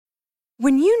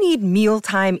When you need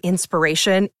mealtime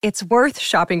inspiration, it's worth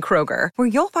shopping Kroger, where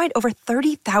you'll find over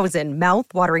 30,000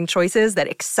 mouth-watering choices that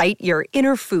excite your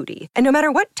inner foodie. And no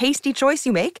matter what tasty choice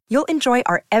you make, you'll enjoy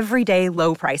our everyday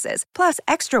low prices, plus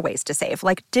extra ways to save,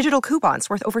 like digital coupons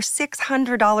worth over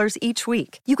 $600 each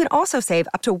week. You can also save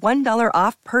up to $1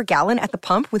 off per gallon at the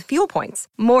pump with fuel points.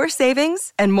 More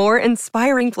savings and more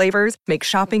inspiring flavors make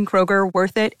shopping Kroger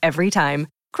worth it every time.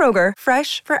 Kroger,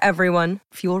 fresh for everyone.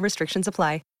 Fuel restrictions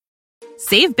apply.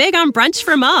 Save big on brunch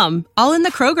for mom, all in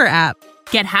the Kroger app.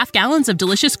 Get half gallons of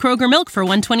delicious Kroger milk for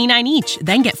 $1.29 each.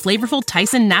 Then get flavorful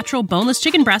Tyson natural boneless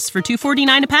chicken breasts for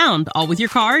 $2.49 a pound, all with your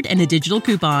card and a digital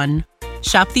coupon.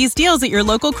 Shop these deals at your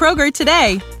local Kroger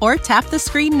today, or tap the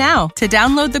screen now to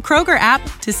download the Kroger app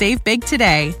to save big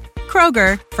today.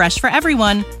 Kroger, fresh for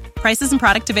everyone. Prices and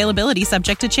product availability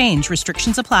subject to change.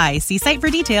 Restrictions apply. See site for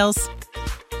details.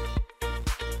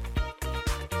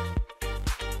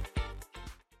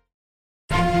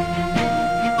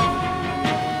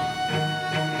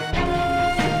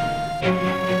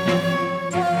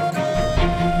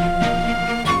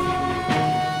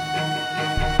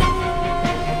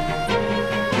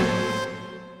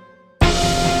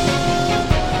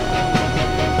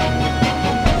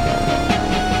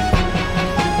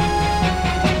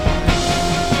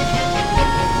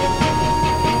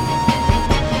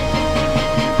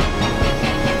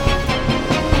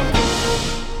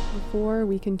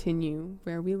 Continue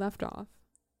where we left off.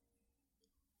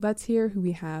 Let's hear who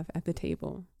we have at the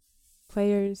table,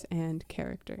 players and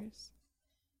characters.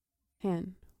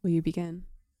 Han, will you begin?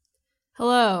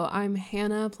 Hello, I'm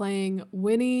Hannah playing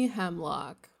Winnie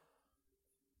Hemlock.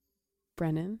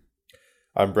 Brennan.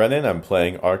 I'm Brennan, I'm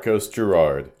playing Arcos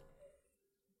Gerard.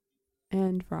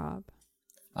 And Rob.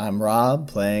 I'm Rob,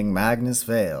 playing Magnus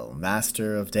Vale,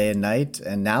 Master of Day and Night,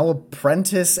 and now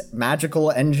apprentice magical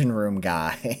engine room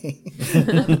guy.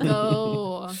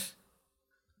 Oh.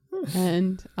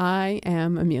 And I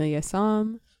am Amelia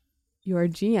Som, your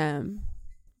GM.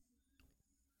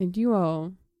 And you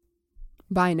all,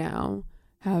 by now,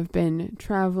 have been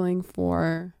traveling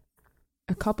for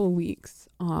a couple weeks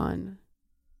on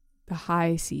the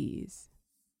high seas.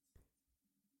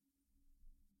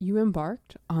 You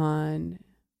embarked on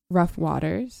rough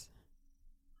waters.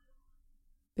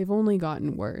 They've only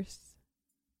gotten worse,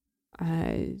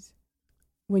 as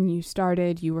when you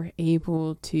started, you were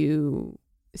able to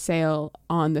sail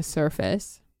on the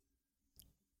surface,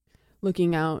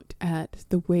 looking out at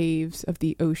the waves of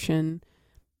the ocean,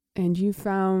 and you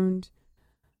found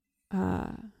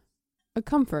a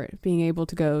comfort being able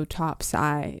to go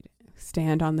topside,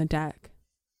 stand on the deck,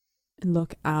 and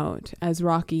look out, as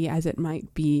rocky as it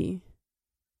might be,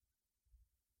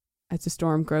 as the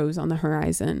storm grows on the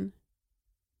horizon.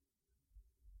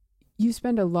 You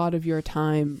spend a lot of your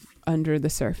time under the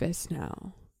surface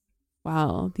now.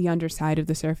 While the underside of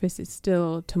the surface is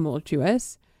still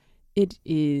tumultuous, it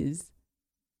is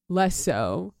less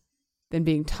so than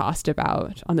being tossed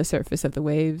about on the surface of the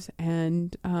waves.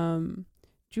 And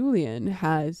Julian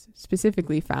has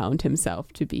specifically found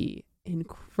himself to be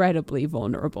incredibly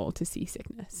vulnerable to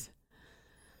seasickness.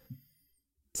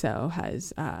 So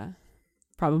has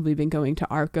probably been going to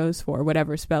Arcos for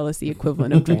whatever spell is the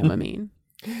equivalent of Dramamine.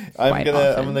 I'm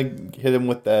gonna hit him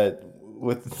with that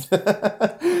with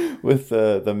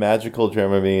the magical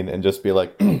Dramamine and just be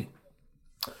like,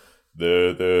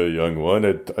 there, young one.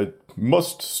 I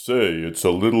must say it's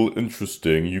a little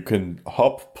interesting. You can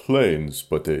hop planes,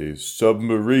 but a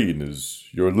submarine is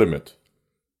your limit.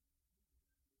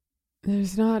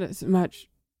 There's not as much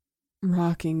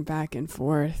rocking back and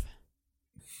forth.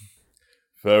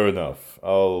 Fair enough.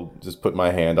 I'll just put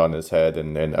my hand on his head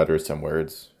and utter some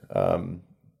words.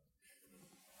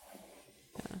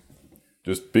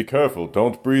 Just be careful.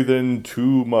 Don't breathe in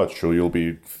too much or you'll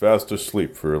be fast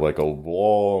asleep for like a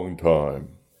long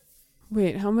time.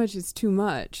 Wait, how much is too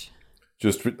much?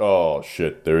 Oh,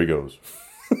 shit. There he goes.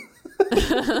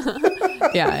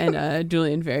 Yeah, and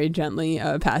Julian very gently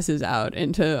passes out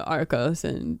into Arcos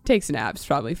and takes naps,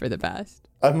 probably for the best.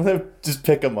 I'm going to just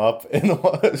pick him up and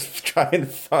try and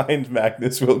find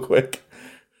Magnus real quick.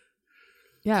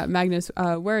 Yeah, Magnus,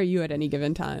 where are you at any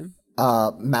given time?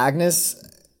 Magnus,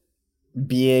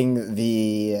 being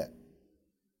the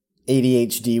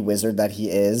ADHD wizard that he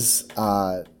is,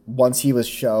 once he was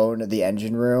shown the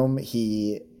engine room,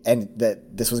 and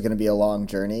that this was going to be a long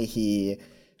journey, he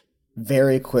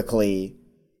very quickly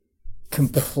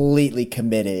completely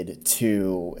committed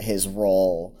to his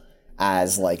role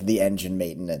as like the engine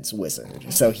maintenance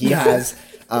wizard. So he has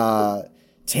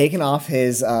taken off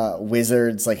his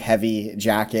wizard's like heavy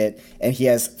jacket, and he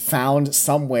has found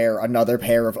somewhere another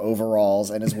pair of overalls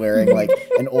and is wearing like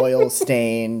an oil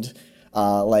stained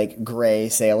like gray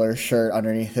sailor shirt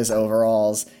underneath his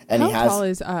overalls, and How he has tall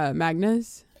is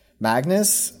Magnus?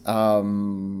 Magnus.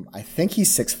 I think he's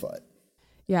 6 foot.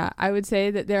 Yeah, I would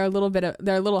say that they're a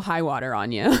little high water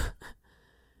on you. A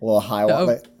little high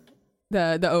water.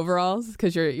 The overalls,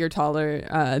 because you're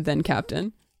taller than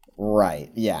Captain. Right.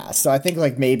 Yeah. So I think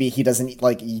like maybe he doesn't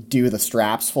like do the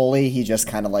straps fully. He just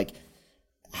kind of like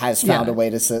has found a way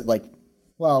to sit like,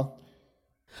 well,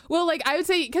 like I would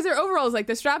say because their overalls, like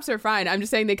the straps are fine. I'm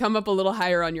just saying they come up a little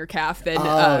higher on your calf than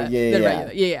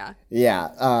regular.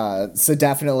 Yeah. So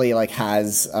definitely like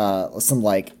has some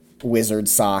like wizard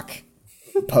sock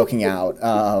poking out.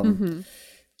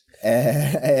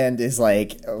 And is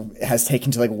like has taken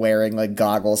to like wearing like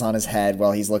goggles on his head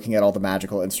while he's looking at all the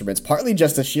magical instruments, partly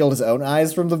just to shield his own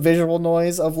eyes from the visual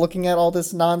noise of looking at all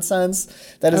this nonsense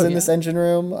that is in this engine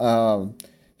room.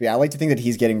 But yeah, I like to think that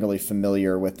he's getting really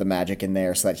familiar with the magic in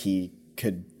there so that he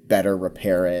could better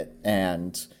repair it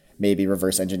and maybe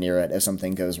reverse engineer it if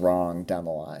something goes wrong down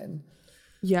the line.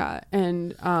 Yeah,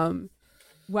 and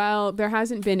while there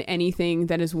hasn't been anything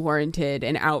that has warranted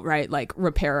an outright like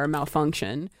repair or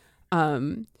malfunction,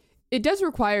 it does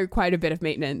require quite a bit of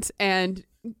maintenance, and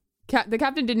the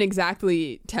captain didn't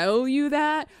exactly tell you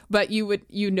that, but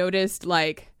you noticed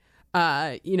like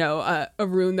a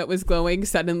rune that was glowing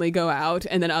suddenly go out,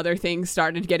 and then other things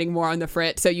started getting more on the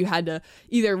fritz, so you had to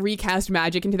either recast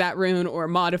magic into that rune or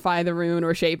modify the rune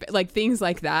or shape it, like things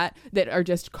like that are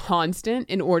just constant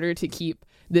in order to keep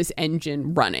this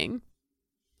engine running,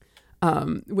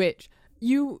 which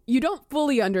you don't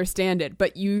fully understand it,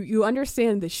 but you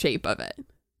understand the shape of it.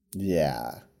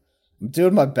 Yeah. I'm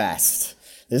doing my best.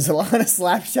 There's a lot of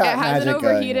slapshot magic. It hasn't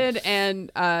overheated, and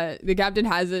the captain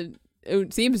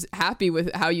it seems happy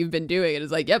with how you've been doing it.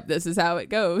 It's like, yep, this is how it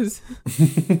goes.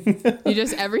 You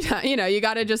just, every time, you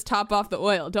got to just top off the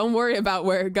oil. Don't worry about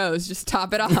where it goes. Just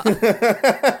top it off.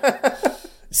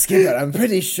 Skipper, I'm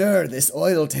pretty sure this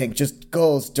oil tank just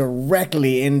goes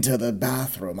directly into the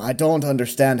bathroom. I don't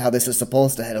understand how this is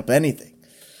supposed to help anything.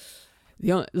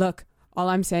 Look, all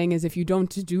I'm saying is if you don't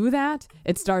do that,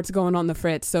 it starts going on the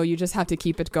fritz, so you just have to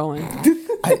keep it going.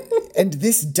 And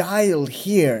this dial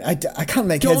here, I can't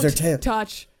make heads or tails. Don't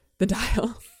touch the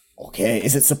dial. Okay,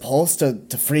 is it supposed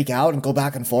to freak out and go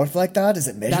back and forth like that? Is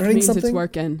it measuring something? That means it's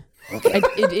working. Okay.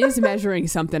 It is measuring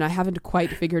something. I haven't quite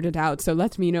figured it out, so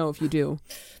let me know if you do.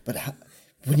 But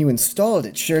when you installed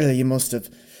it, surely you must have...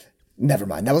 Never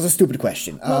mind, that was a stupid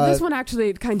question. Well, this one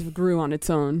actually kind of grew on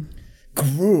its own.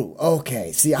 Grew?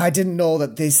 Okay. See, I didn't know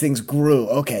that these things grew.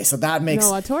 Okay, so that makes...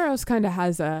 No, Toros kind of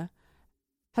has a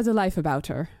life about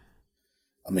her.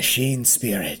 A machine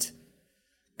spirit.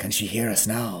 Can she hear us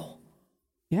now?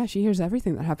 Yeah, she hears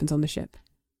everything that happens on the ship.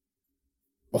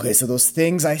 Okay, so those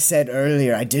things I said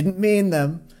earlier, I didn't mean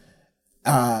them.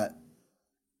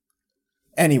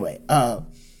 Anyway,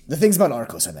 the things about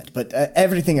Arcos I meant, but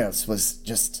everything else was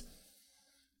just...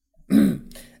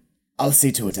 I'll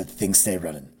see to it that things stay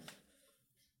running.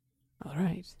 All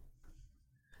right.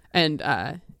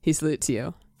 And he salutes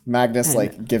you. Magnus,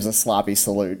 gives a sloppy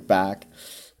salute back.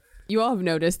 You all have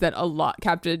noticed that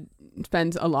Captain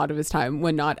spends a lot of his time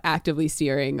when not actively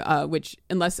steering, which,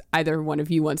 unless either one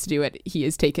of you wants to do it, he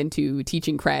is taken to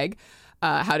teaching Craig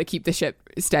how to keep the ship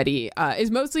steady, is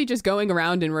mostly just going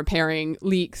around and repairing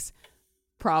leaks,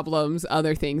 problems,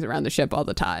 other things around the ship all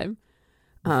the time.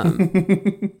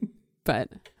 But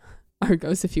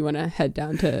Argos, if you want to head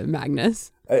down to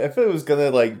Magnus. I feel it was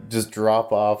gonna just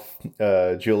drop off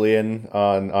Julian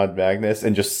on Magnus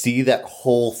and just see that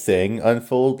whole thing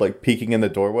unfold, peeking in the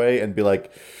doorway and be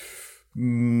like,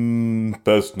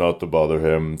 best not to bother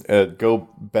him. Go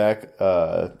back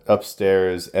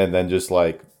upstairs and then just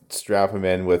strap him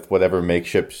in with whatever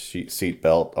makeshift seat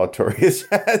belt Artorias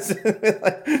has.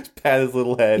 Just pat his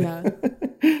little head.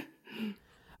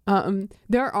 Yeah.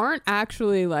 There aren't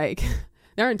actually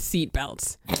there aren't seat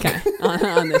belts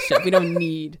on this ship. We don't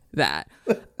need that.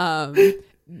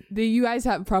 You guys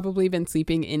have probably been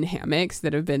sleeping in hammocks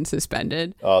that have been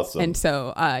suspended. Awesome. And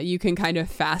so you can kind of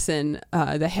fasten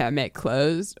the hammock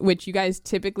closed, which you guys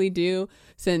typically do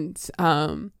since,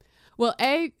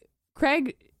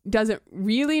 Craig doesn't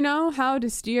really know how to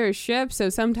steer a ship. So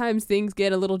sometimes things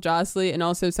get a little jostly, and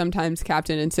also sometimes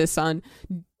Captain insists on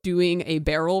doing a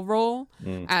barrel roll,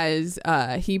 as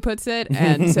he puts it,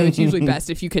 and so it's usually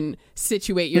best if you can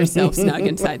situate yourself snug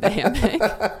inside the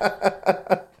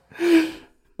hammock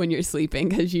when you're sleeping,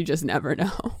 because you just never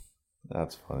know.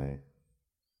 That's funny.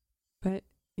 But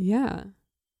yeah,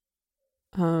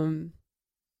 you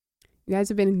guys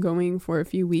have been going for a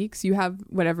few weeks. You have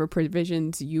whatever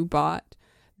provisions you bought.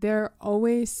 There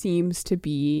always seems to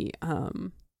be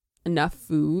enough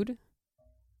food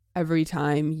every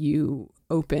time you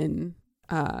open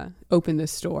the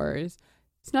stores.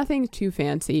 It's nothing too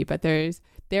fancy, but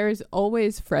there's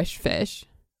always fresh fish.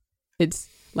 It's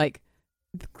like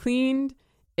cleaned,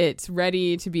 it's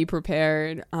ready to be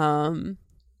prepared.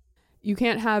 You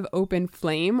can't have open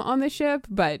flame on the ship,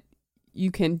 but you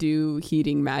can do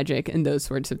heating magic and those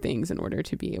sorts of things in order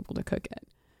to be able to cook it.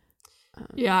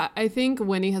 Yeah, I think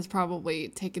Winnie has probably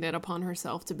taken it upon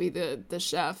herself to be the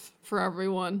chef for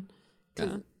everyone.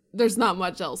 'Cause there's not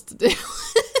much else to do.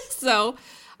 So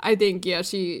I think, yeah,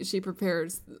 she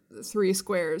prepares 3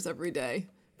 squares every day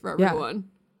for everyone.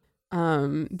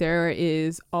 There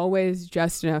is always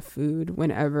just enough food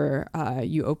whenever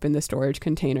you open the storage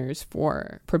containers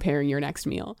for preparing your next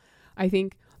meal. I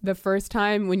think the first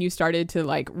time when you started to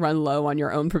like run low on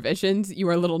your own provisions, you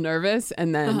were a little nervous,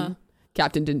 and then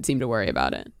Captain didn't seem to worry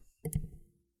about it.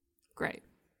 Great.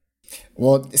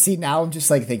 Well, see, now I'm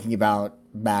just like thinking about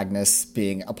Magnus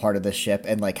being a part of the ship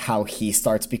and like how he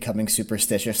starts becoming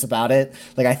superstitious about it.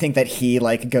 Like, I think that he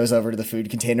like goes over to the food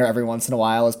container every once in a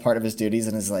while as part of his duties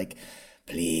and is like,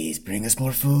 please bring us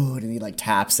more food. And he like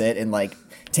taps it and like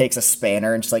takes a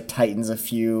spanner and just like tightens a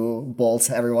few bolts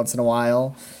every once in a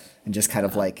while and just kind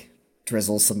of like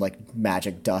drizzles some like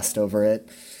magic dust over it.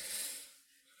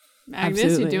 Magnus,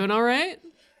 Absolutely. you doing all right?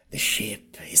 The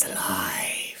ship is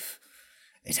alive.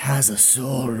 It has a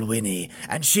soul, Winnie,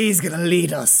 and she's gonna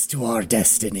lead us to our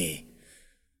destiny.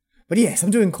 But yes,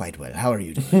 I'm doing quite well. How are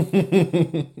you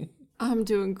doing? I'm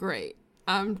doing great.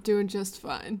 I'm doing just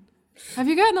fine. Have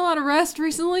you gotten a lot of rest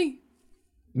recently?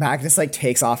 Magnus like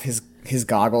takes off his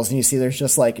goggles and you see there's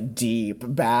just like deep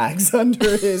bags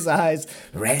under his eyes.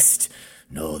 Rest?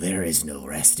 No, there is no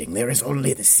resting. There is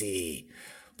only the sea.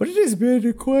 But it has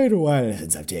been quite a while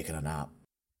since I've taken a nap.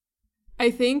 I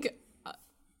think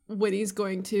Winnie's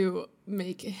going to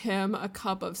make him a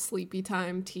cup of sleepy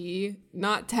time tea.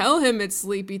 Not tell him it's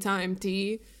sleepy time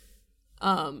tea.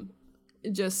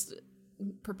 Just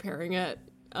preparing it.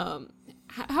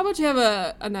 How about you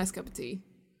have a nice cup of tea?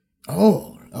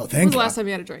 Oh, thank When was you. the last time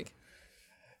you had a drink?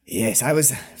 Yes, I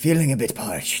was feeling a bit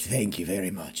parched. Thank you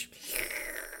very much.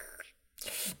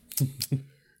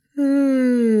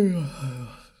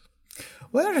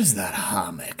 Where is that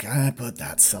hammock? I put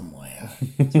that somewhere.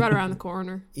 It's right around the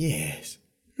corner. Yes.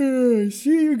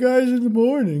 See you guys in the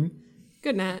morning.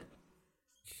 Good night.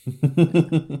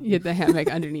 You get the hammock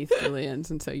underneath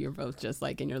Julian's, and so you're both just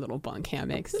like in your little bunk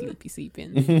hammock,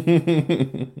 sleeping.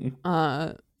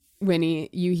 Winnie,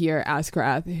 you hear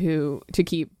Askarath, who, to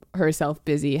keep herself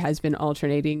busy, has been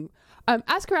alternating.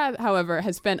 Askarath, however,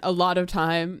 has spent a lot of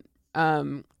time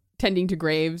tending to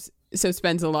graves, so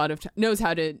spends a lot of time, knows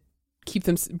how to keep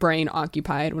them brain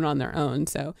occupied when on their own.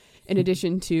 So in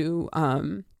addition to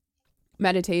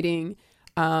meditating,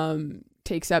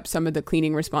 takes up some of the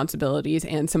cleaning responsibilities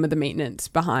and some of the maintenance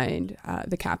behind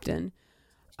the captain.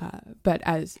 But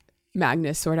as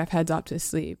Magnus sort of heads off to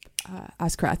sleep,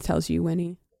 Askarath tells you,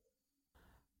 Winnie,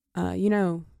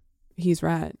 he's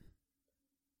right.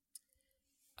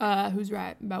 Who's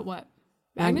right? About what?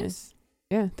 Magnus?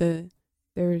 Yeah,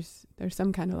 there's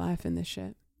some kind of life in this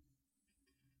ship.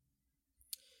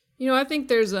 I think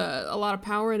there's a lot of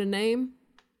power in a name.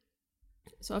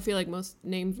 So I feel like most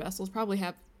named vessels probably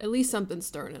have at least something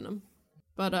stirring in them.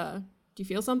 But do you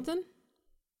feel something?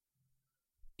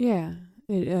 Yeah.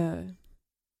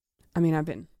 I've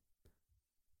been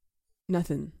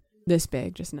nothing this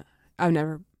big. I've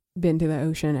never been to the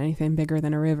ocean, anything bigger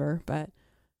than a river. But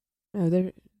no,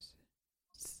 there's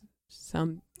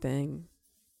something.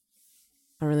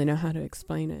 I don't really know how to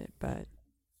explain it, but it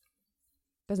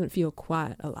doesn't feel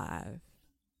quite alive.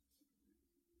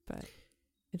 But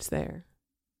it's there.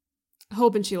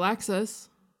 Hoping she likes us.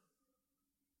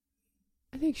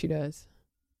 I think she does.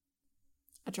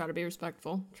 I try to be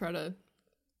respectful. Try to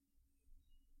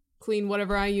clean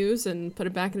whatever I use and put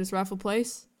it back in its rightful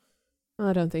place.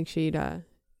 I don't think she'd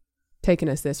taken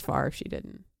us this far if she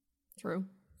didn't. True.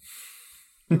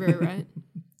 You're very right.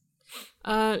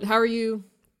 How are you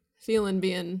feeling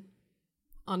being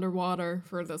underwater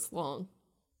for this long?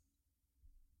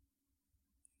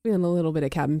 Feeling a little bit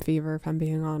of cabin fever, if I'm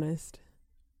being honest.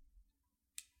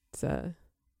 It's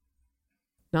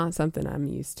not something I'm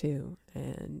used to,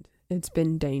 and it's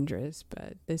been dangerous,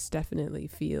 but this definitely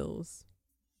feels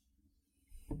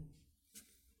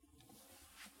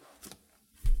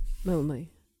lonely.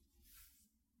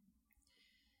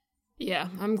 Yeah,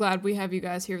 I'm glad we have you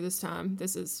guys here this time.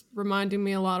 This is reminding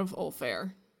me a lot of Old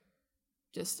Fair.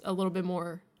 Just a little bit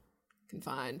more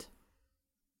confined.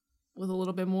 With a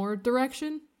little bit more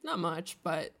direction. Not much,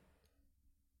 but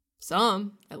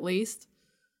some, at least.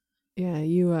 Yeah,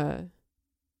 you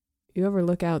ever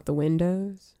look out the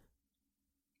windows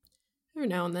Every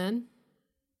now and then.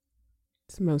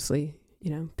 It's mostly,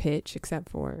 pitch, except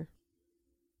for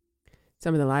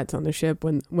some of the lights on the ship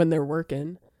when they're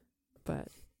working. But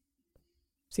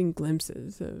I've seen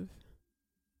glimpses of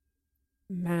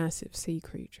massive sea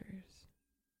creatures.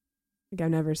 Like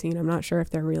I've never seen. I'm not sure if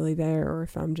they're really there or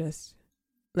if I'm just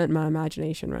letting my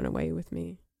imagination run away with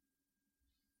me.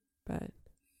 But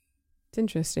it's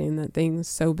interesting that things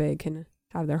so big can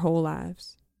have their whole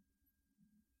lives.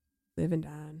 Live and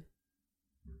die.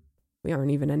 We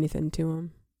aren't even anything to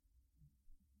them.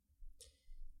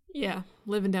 Yeah,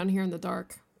 living down here in the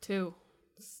dark, too.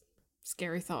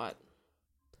 Scary thought.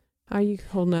 How are you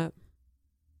holding up?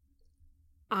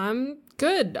 I'm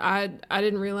good. I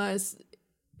didn't realize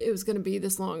it was going to be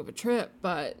this long of a trip,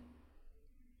 but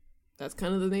that's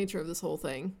kind of the nature of this whole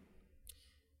thing.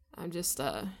 I'm just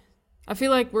I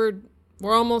feel like we're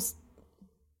almost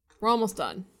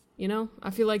done, I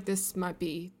feel like this might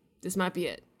be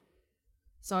it.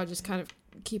 So I just kind of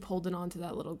keep holding on to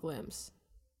that little glimpse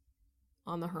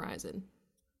on the horizon.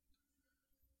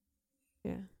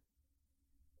 Yeah.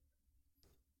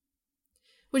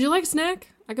 Would you like a snack?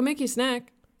 I can make you a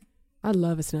snack. I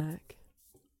love a snack.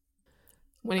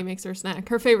 Winnie makes her a snack.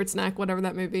 Her favorite snack, whatever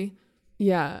that may be.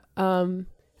 Yeah.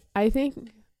 I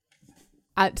think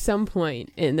at some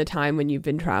point in the time when you've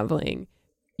been traveling,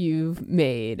 you've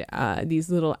made these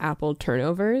little apple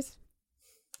turnovers.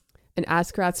 And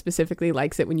Askrat specifically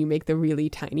likes it when you make the really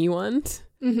tiny ones.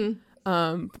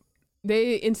 Mm-hmm.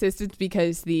 They insist it's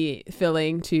because the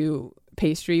filling to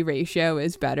pastry ratio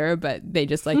is better, but they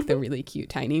just like the really cute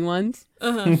tiny ones.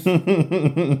 Uh-huh.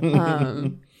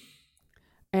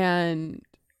 And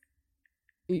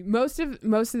most of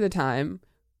the time,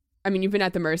 I mean, you've been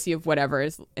at the mercy of whatever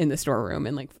is in the storeroom,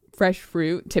 and like fresh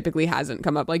fruit typically hasn't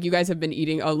come up. Like you guys have been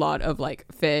eating a lot of like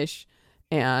fish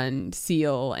and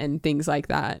seal and things like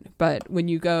that. But when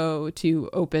you go to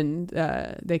open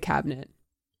the cabinet,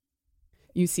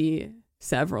 you see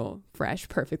several fresh,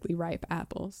 perfectly ripe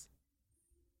apples.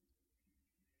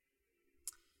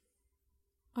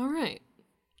 All right.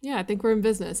 Yeah, I think we're in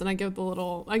business. And I give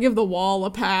the wall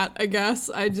a pat, I guess.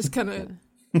 I just kind of,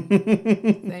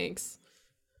 thanks.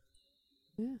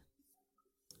 Yeah.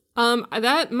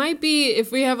 That might be,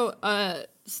 if we have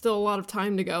still a lot of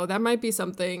time to go, that might be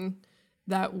something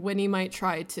that Winnie might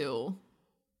try to,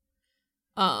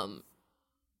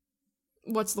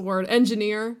 what's the word?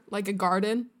 Engineer, like a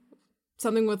garden.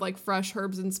 Something with like fresh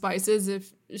herbs and spices.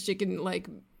 If she can like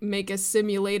make a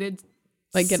simulated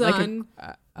like get sun.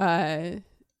 Like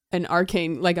an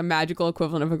arcane, like a magical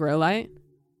equivalent of a grow light.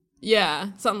 Yeah,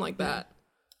 something like that.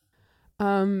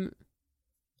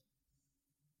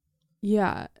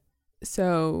 Yeah.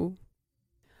 So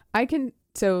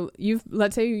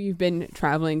let's say you've been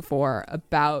traveling for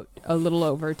about a little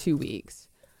over 2 weeks.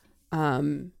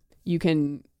 You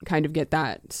can kind of get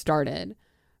that started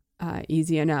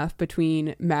easy enough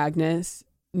between Magnus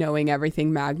knowing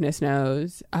everything Magnus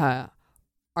knows,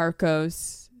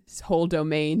 Arcos' whole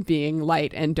domain being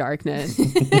light and darkness,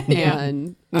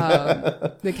 and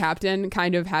the captain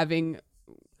kind of having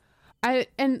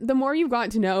and the more you've gotten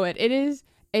to know it, it is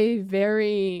a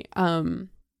very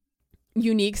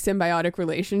unique symbiotic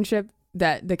relationship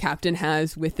that the captain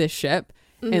has with this ship,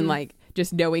 and like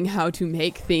just knowing how to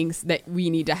make things that we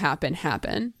need to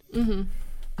happen.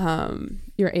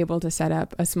 You're able to set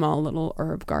up a small little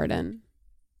herb garden.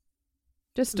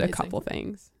 Just amazing. A couple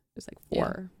things, just like 4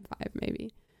 or 5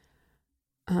 maybe.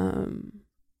 And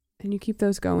you keep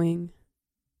those going.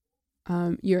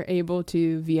 You're able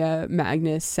to, via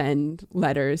Magnus, send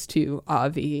letters to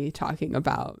Avi talking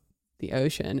about the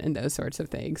ocean and those sorts of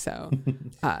things. So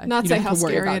not say how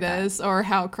scary it is or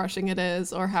how crushing it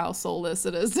is or how soulless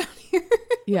it is down here.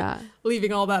 Yeah.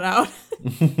 Leaving all that out.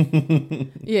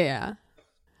 Yeah.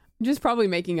 Just probably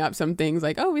making up some things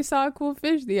like, oh, we saw a cool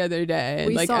fish the other day.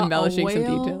 And like embellishing some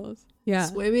details. Yeah.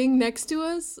 Swimming next to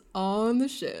us on the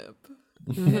ship.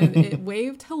 And it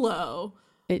waved hello.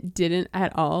 It didn't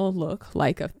at all look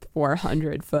like a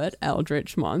 400-foot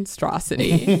eldritch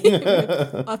monstrosity.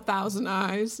 With 1,000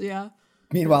 eyes, yeah.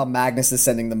 Meanwhile, Magnus is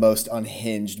sending the most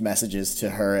unhinged messages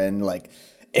to her and like,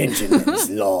 engines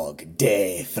log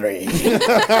day 3. Wait,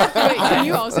 can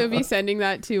you also be sending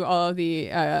that to all of the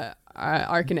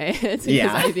Arcanaids?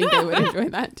 Yeah. I think they would enjoy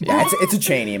that too. Yeah, it's a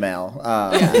chain email.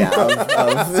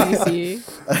 CC.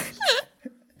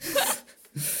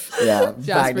 Yeah,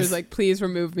 Jasper's like, please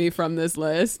remove me from this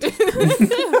list.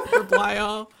 Reply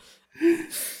all.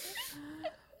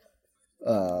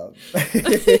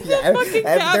 Fucking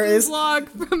captain's log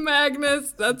from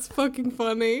Magnus. That's fucking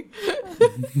funny.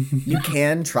 You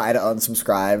can try to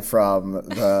unsubscribe from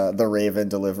the Raven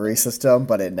delivery system,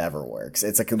 but it never works.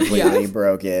 It's a completely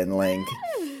broken link.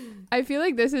 I feel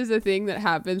like this is a thing that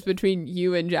happens between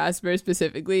you and Jasper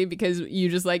specifically, because you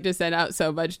just like to send out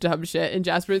so much dumb shit, and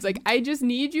Jasper's like, I just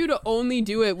need you to only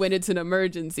do it when it's an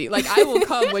emergency. Like, I will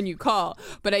come when you call,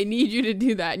 but I need you to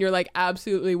do that. And you're like,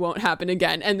 absolutely won't happen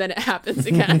again. And then it happens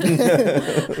again.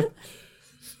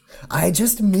 I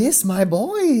just miss my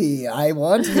boy. I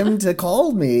want him to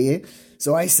call me,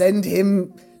 so I send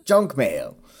him junk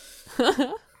mail.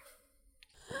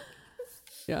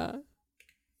 Yeah.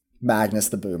 Magnus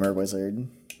the Boomer Wizard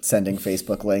sending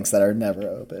Facebook links that are never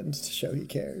opened to show he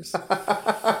cares.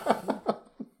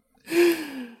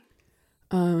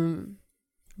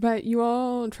 But you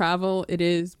all travel. It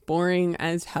is boring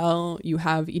as hell. You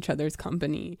have each other's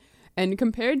company. And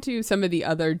compared to some of the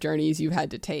other journeys you've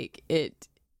had to take,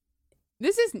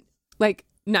 this is like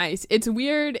nice. It's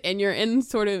weird, and you're in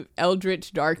sort of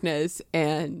eldritch darkness,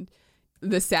 and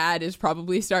the sad is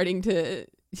probably starting to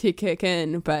kick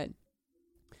in, but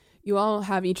you all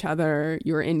have each other,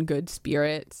 you're in good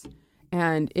spirits,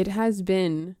 and it has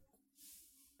been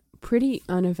pretty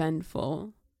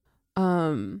uneventful.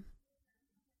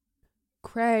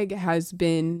 Craig has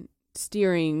been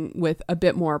steering with a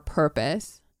bit more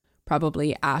purpose,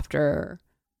 probably after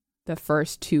the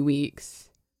first 2 weeks.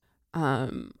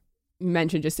 You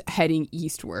mentioned just heading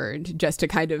eastward just to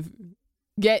kind of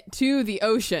get to the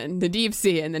ocean, the deep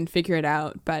sea, and then figure it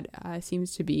out, but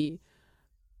seems to be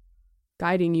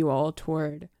guiding you all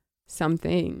toward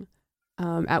something.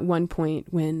 At one point,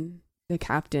 when the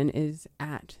captain is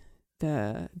at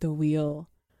the wheel,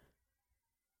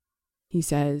 he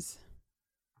says,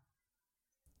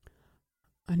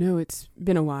 I know it's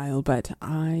been a while, but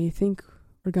I think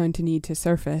we're going to need to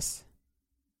surface.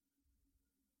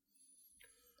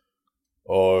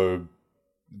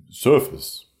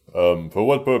 Surface? For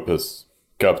what purpose,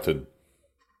 Captain?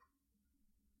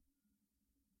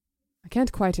 I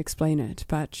can't quite explain it,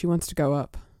 but she wants to go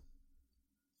up.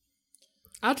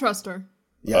 I trust her.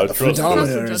 Yeah, the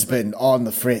photometer has been on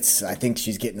the fritz. I think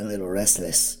she's getting a little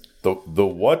restless. The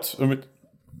what? I mean,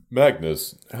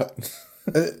 Magnus.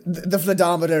 The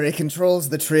photometer, it controls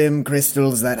the trim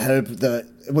crystals that help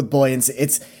with buoyancy.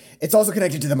 It's also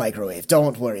connected to the microwave.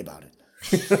 Don't worry about it.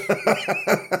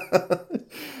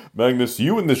 Magnus,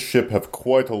 you and this ship have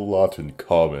quite a lot in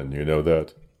common, you know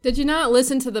that? Did you not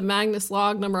listen to the Magnus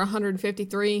log number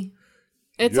 153?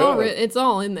 It's all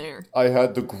in there. I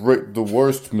had the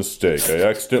worst mistake. I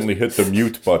accidentally hit the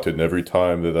mute button every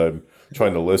time that I'm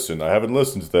trying to listen. I haven't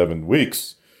listened to them in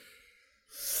weeks.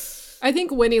 I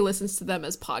think Winnie listens to them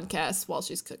as podcasts while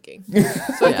she's cooking.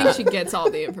 So I think she gets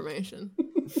all the information.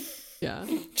 Yeah.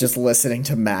 Just listening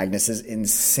to Magnus's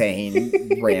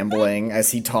insane rambling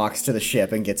as he talks to the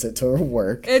ship and gets it to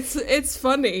work. It's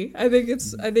funny. I think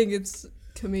it's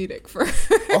comedic for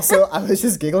her. Also, I was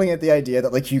just giggling at the idea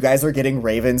that like you guys are getting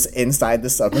ravens inside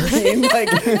the submarine, like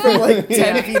from like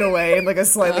 10 feet away in like a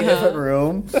slightly different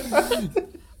room.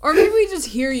 Or maybe we just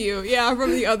hear you,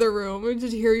 from the other room. We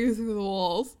just hear you through the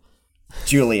walls.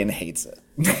 Julian hates it.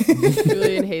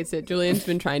 Julian hates it. Julian's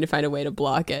been trying to find a way to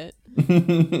block it.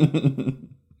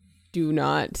 Do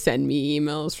not send me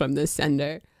emails from this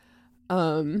sender.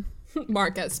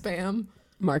 Mark as spam.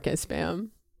 Mark as spam.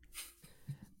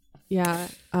 Yeah.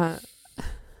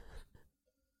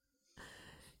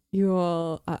 You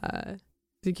all,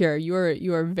 Secure,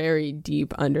 you are very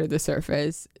deep under the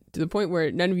surface to the point where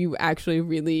none of you actually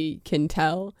really can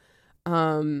tell.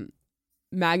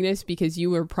 Magnus, because you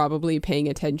were probably paying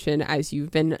attention as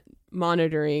you've been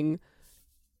monitoring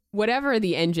whatever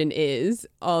the engine is,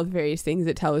 all the various things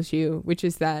it tells you, which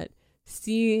is that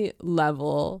sea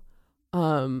level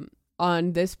on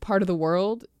this part of the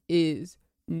world is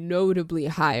notably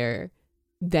higher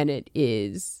than it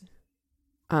is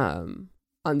on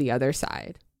the other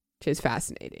side, which is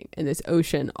fascinating. And this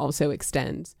ocean also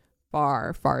extends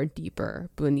far, far deeper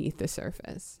beneath the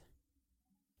surface.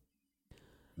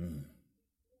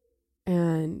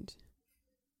 And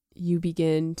you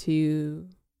begin to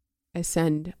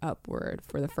ascend upward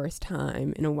for the first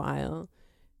time in a while.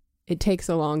 It takes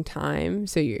a long time,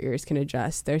 so your ears can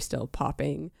adjust. They're still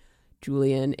popping.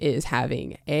 Julian is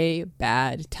having a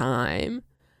bad time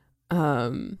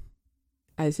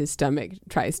as his stomach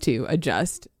tries to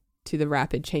adjust to the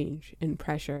rapid change in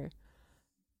pressure.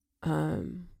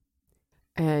 And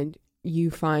you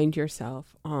find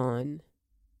yourself on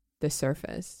the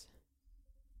surface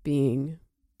being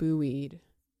buoyed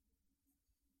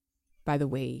by the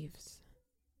waves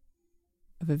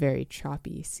of a very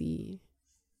choppy sea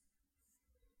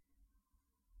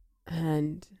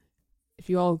And if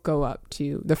you all go up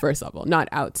to the first level, not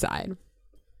outside,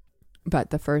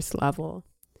 but the first level,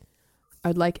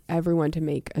 I'd like everyone to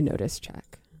make a notice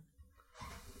check.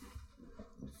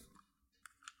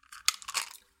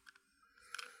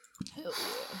 Hell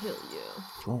yeah.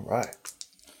 All right.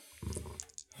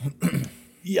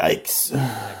 Yikes.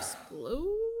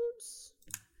 Explodes.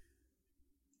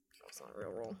 That's not a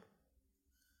real roll.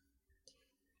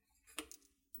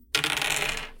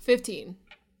 15.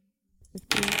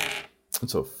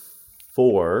 It's a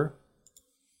 4.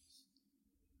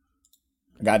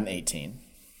 I got an 18.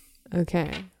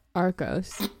 Okay.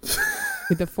 Arcos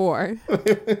with the 4.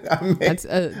 That's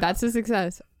a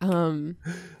success. I'm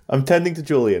tending to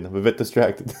Julian. I'm a bit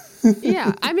distracted.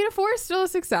 Yeah, I mean, a 4 is still a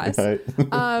success. Right.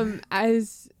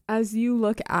 As you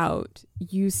look out,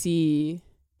 you see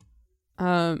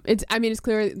it's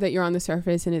clear that you're on the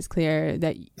surface, and it's clear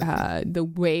that the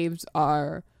waves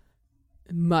are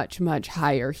much, much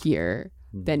higher here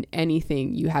than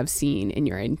anything you have seen in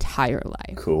your entire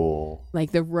life. Cool.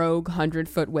 Like the rogue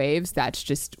 100-foot waves, that's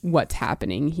just what's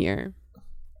happening here.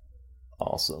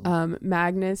 Awesome.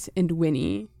 Magnus and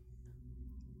Winnie,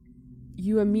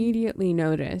 you immediately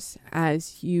notice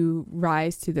as you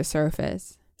rise to the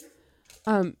surface,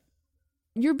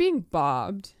 you're being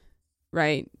bobbed,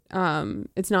 right?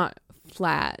 It's not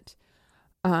flat.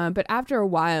 But after a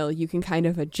while, you can kind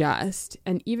of adjust.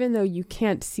 And even though you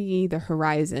can't see the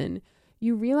horizon,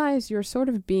 you realize you're sort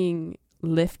of being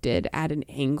lifted at an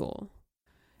angle.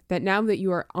 That now that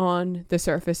you are on the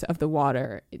surface of the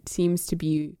water, it seems to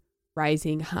be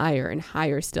rising higher and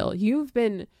higher still. You've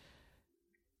been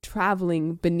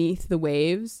traveling beneath the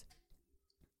waves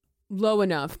low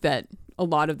enough that a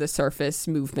lot of the surface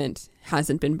movement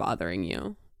hasn't been bothering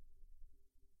you.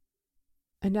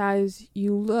 And as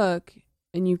you look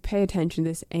and you pay attention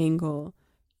to this angle,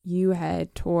 you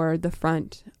head toward the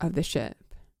front of the ship.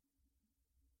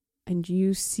 And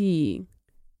you see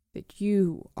that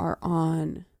you're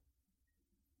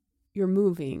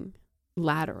moving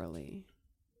laterally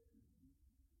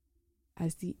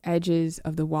as the edges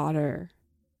of the water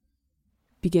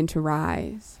begin to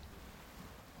rise.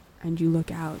 And you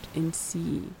look out and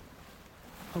see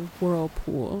a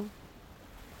whirlpool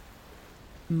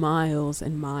miles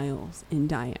and miles in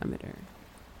diameter.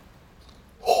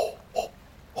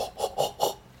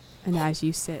 And as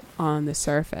you sit on the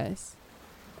surface,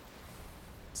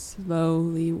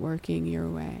 slowly working your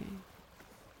way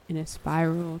in a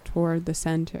spiral toward the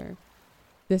center,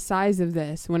 the size of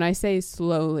this, when I say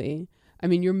slowly, I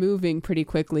mean you're moving pretty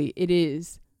quickly. It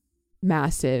is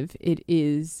massive. It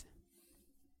is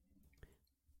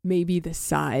maybe the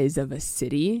size of a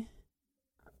city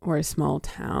or a small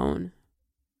town.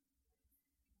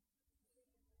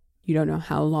 You don't know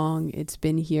how long it's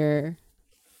been here,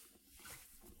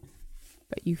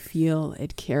 but you feel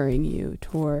it carrying you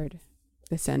toward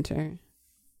the center.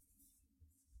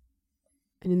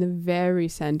 And in the very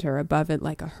center, above it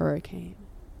like a hurricane,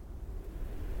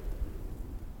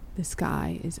 the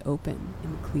sky is open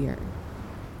and clear,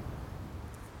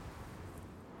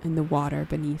 and the water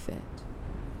beneath it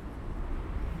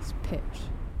is pitch.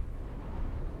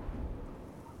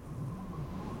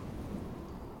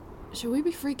 Should we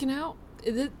be freaking out?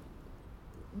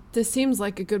 This seems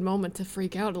like a good moment to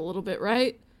freak out a little bit,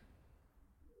 right?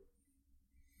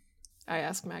 I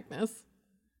ask Magnus.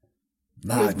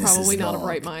 Magnus probably is not a log,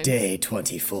 bright mind. Day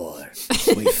 24.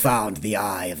 We found the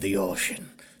eye of the ocean,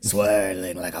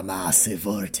 swirling like a massive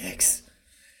vortex.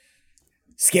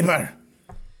 Skipper,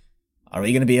 are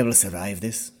we going to be able to survive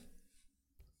this?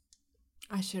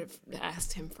 I should have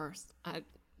asked him first.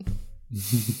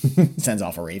 Sends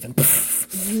off a raven.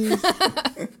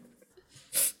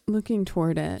 Looking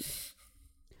toward it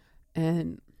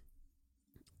and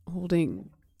holding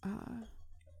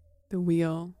the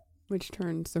wheel, which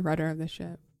turns the rudder of the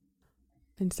ship,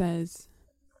 and says,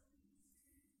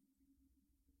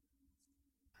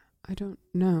 I don't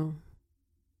know.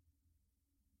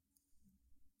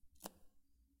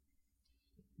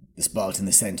 The spot in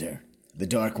the center, the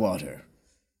dark water.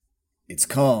 It's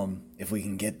calm if we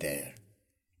can get there.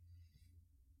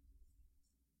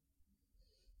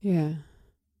 Yeah.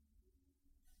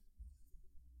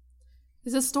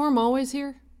 Is this storm always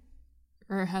here?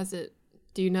 Or has it,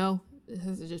 do you know,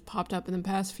 has it just popped up in the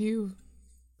past few?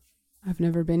 I've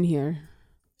never been here.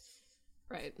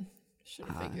 Right. Should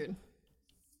have figured.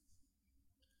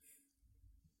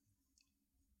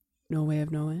 No way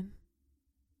of knowing.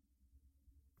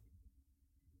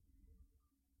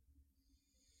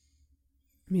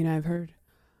 I mean, I've heard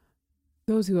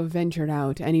those who have ventured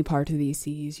out any part of these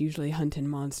seas usually hunting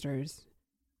monsters.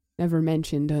 Never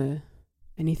mentioned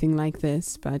anything like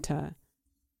this, but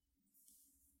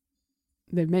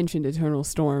They mentioned eternal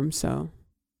storm, so.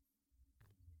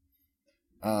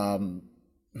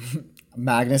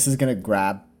 Magnus is gonna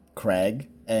grab Craig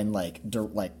and like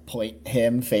point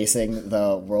him facing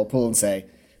the whirlpool and say,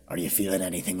 "Are you feeling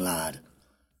anything, lad?"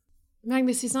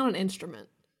 Magnus, he's not an instrument.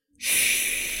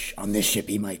 Shh. On this ship,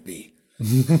 he might be.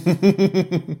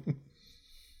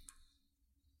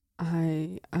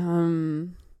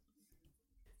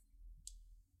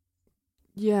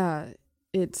 Yeah,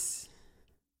 it's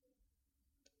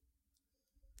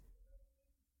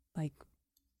like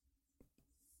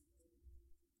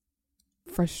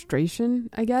frustration,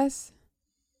 I guess.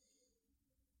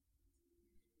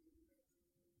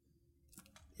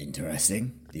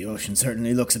 Interesting. The ocean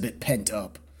certainly looks a bit pent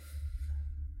up.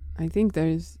 I think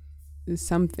there's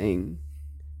something,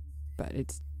 but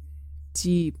it's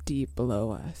deep, deep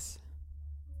below us.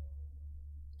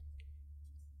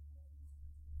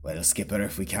 Well, Skipper,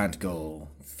 if we can't go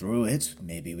through it,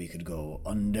 maybe we could go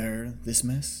under this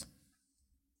mess?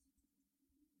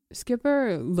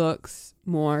 Skipper looks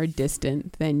more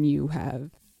distant than you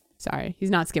have. Sorry, he's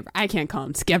not Skipper. I can't call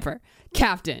him Skipper.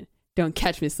 Captain. Don't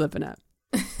catch me slipping up.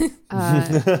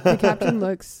 The captain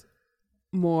looks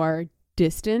more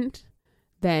distant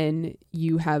than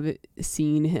you have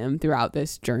seen him throughout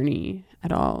this journey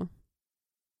at all.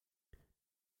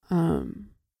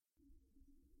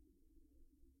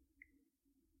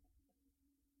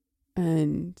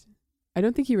 And I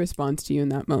don't think he responds to you in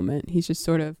that moment. He's just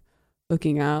sort of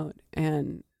looking out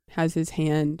and has his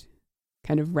hand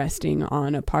kind of resting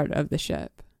on a part of the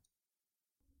ship.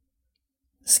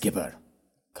 Skipper,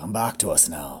 come back to us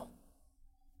now.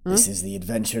 Huh? This is the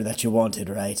adventure that you wanted,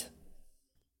 right?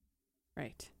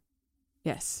 Right.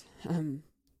 Yes.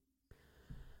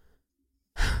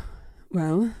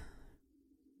 Well,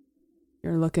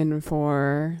 you're looking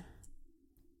for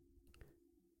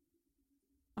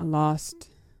a lost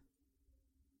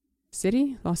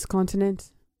city, lost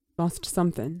continent, lost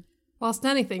something. Lost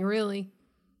anything, really.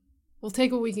 We'll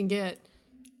take what we can get.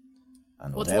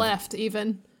 And What's left,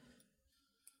 even.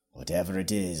 Whatever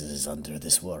it is under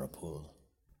this whirlpool.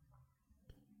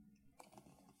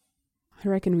 I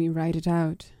reckon we ride it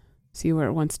out, see where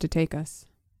it wants to take us.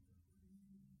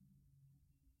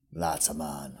 Lots of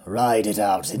man. Ride it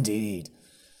out, indeed.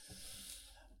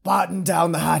 Batten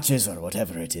down the hatches, or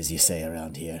whatever it is you say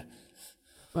around here.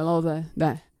 Well, all the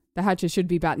hatches should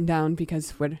be battened down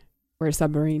because we're a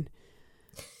submarine.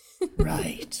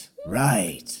 Right.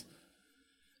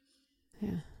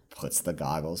 Yeah. Puts the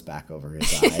goggles back over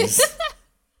his eyes.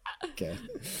 Okay.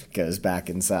 Goes back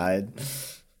inside.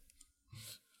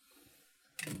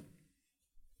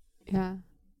 Yeah.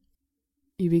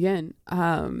 You begin.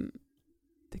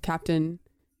 The captain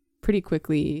pretty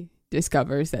quickly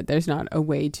discovers that there's not a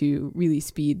way to really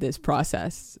speed this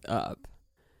process up,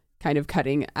 kind of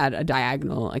cutting at a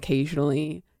diagonal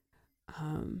occasionally.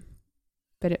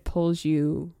 But it pulls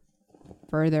you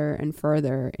further and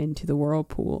further into the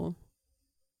whirlpool.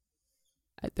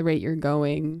 At the rate you're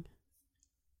going,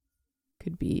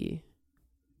 could be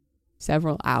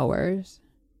several hours.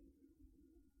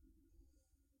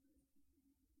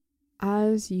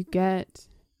 As you get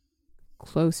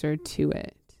closer to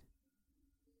it,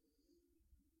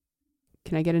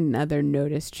 can I get another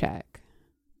notice check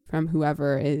from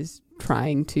whoever is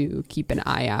trying to keep an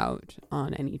eye out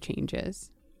on any changes?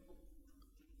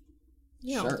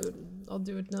 Yeah, Sure. I'll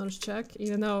do a notice check,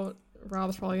 even though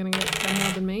Rob's probably going to get 10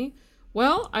 more than me.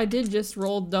 Well, I did just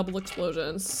roll double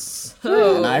explosions.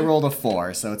 So, And I rolled a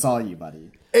 4, so it's all you,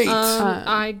 buddy. 8.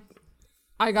 I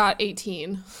got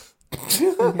 18.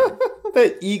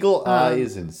 That eagle eye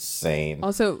is insane.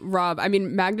 Also, Rob, I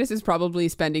mean, Magnus is probably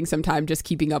spending some time just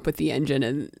keeping up with the engine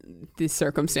and the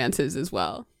circumstances as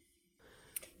well.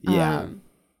 Yeah.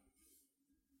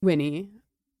 Winnie,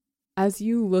 as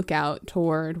you look out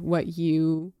toward what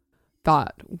you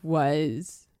thought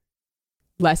was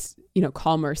less,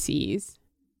 calmer seas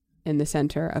in the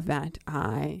center of that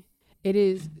eye, it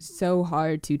is so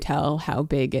hard to tell how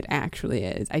big it actually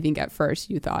is. I think at first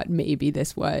you thought maybe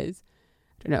this was,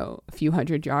 I don't know, a few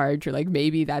hundred yards, or like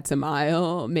maybe that's a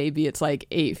mile, maybe it's like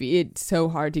 8 feet. It's so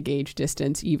hard to gauge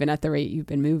distance even at the rate you've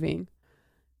been moving.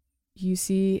 You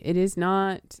see, it is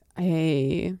not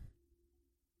a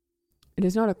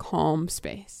calm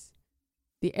space.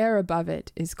 The air above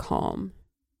it is calm.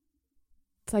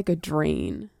 It's like a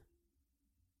drain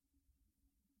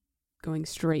going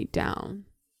straight down.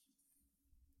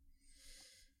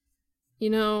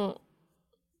 Hold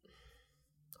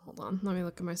on, let me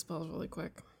look at my spells really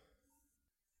quick.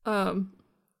 So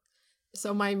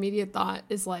my immediate thought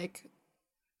is like,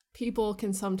 people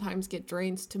can sometimes get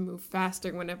drains to move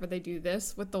faster whenever they do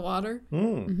this with the water.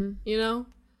 Mm-hmm.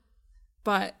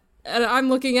 And I'm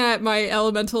looking at my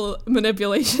elemental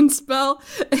manipulation spell,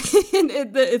 and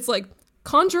it's like,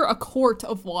 conjure a quart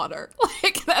of water.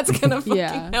 Like, that's gonna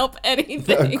fucking help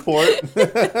anything. A quart?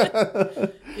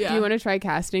 Yeah. Do you want to try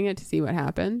casting it to see what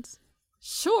happens?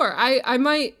 Sure. I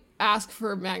might ask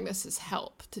for Magnus's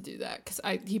help to do that, because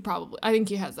I think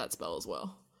he has that spell as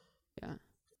well. Yeah.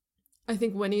 I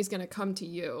think Winnie's gonna come to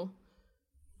you.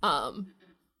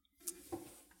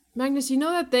 Magnus, you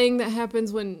know that thing that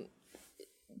happens when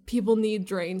people need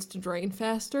drains to drain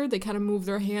faster? They kind of move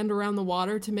their hand around the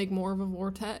water to make more of a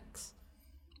vortex.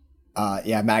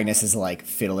 Yeah, Magnus is like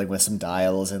fiddling with some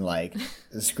dials and like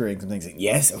screwing some things in.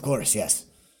 Yes, of course, yes.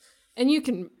 And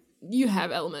you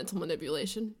have elemental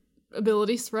manipulation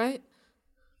abilities, right?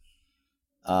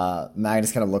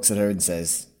 Magnus kind of looks at her and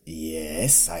says,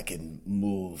 yes, I can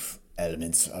move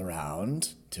elements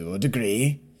around to a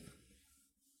degree.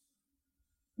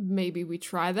 Maybe we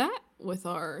try that with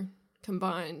our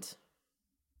combined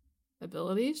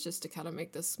abilities, just to kind of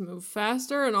make this move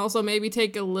faster and also maybe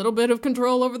take a little bit of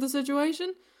control over the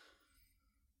situation.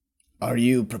 Are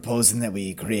you proposing that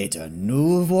we create a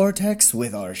new vortex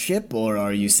with our ship, or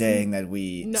are you saying that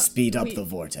we speed up the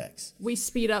vortex? We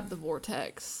speed up the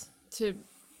vortex to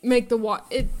make the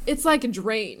water. It's like a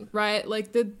drain, right? Like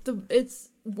it's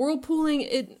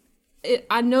whirlpooling.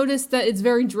 I noticed that it's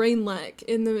very drain-like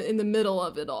in the middle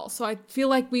of it all. So I feel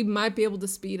like we might be able to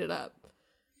speed it up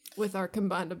with our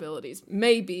combined abilities.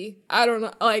 Maybe. I don't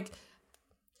know. Like,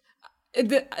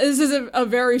 this is a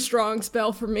very strong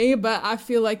spell for me, but I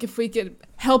feel like if we could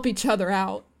help each other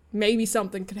out, maybe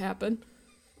something could happen.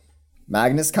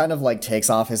 Magnus kind of like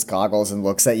takes off his goggles and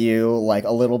looks at you like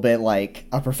a little bit like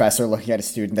a professor looking at a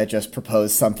student that just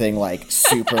proposed something like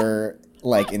super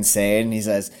like insane. He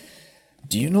says,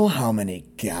 do you know how many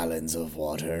gallons of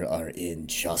water are in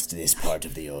just this part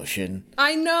of the ocean?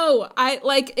 I know.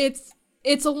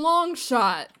 It's a long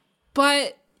shot,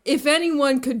 but if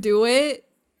anyone could do it,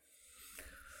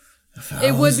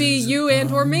 it would be you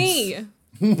and or me.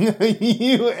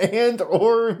 You and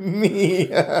or me.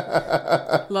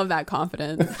 Love that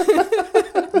confidence.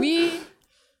 We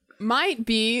might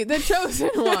be the chosen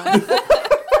one.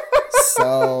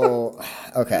 So,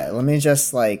 okay, let me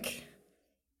just like...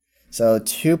 So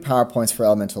 2 power points for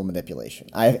elemental manipulation.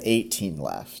 I have 18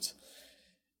 left.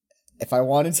 If I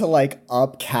wanted to like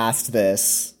upcast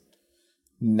this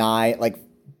 9, like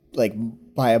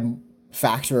by a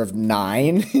factor of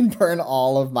 9 and burn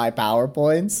all of my power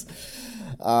points,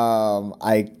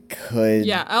 I could.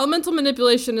 Yeah, elemental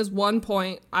manipulation is 1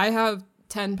 point. I have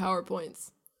 10 power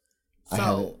points. So. I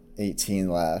have 18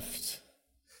 left.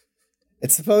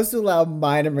 It's supposed to allow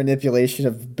minor manipulation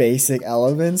of basic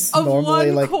elements. Of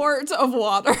normally, 1 quart of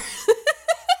water.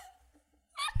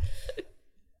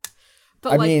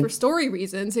 But for story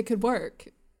reasons, it could work.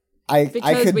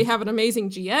 Because we have an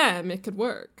amazing GM, it could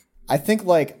work. I think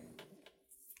like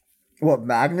what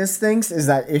Magnus thinks is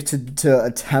that if to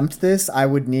attempt this, I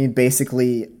would need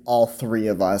basically all 3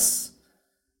 of us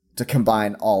to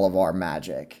combine all of our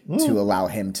magic to allow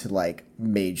him to like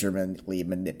majorly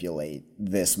manipulate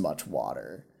this much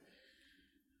water.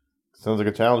 Sounds like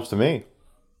a challenge to me.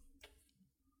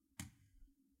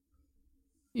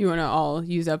 You want to all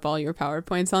use up all your power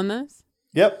points on this?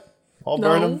 Yep. I'll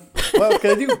burn them. Well,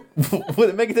 can I do... Would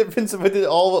it make a difference if I did it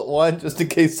all at once just in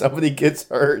case somebody gets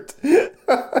hurt?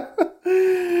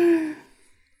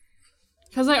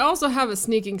 Because I also have a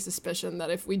sneaking suspicion that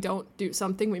if we don't do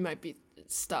something, we might be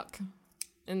stuck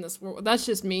in this world. That's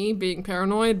just me being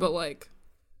paranoid, but like,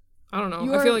 I don't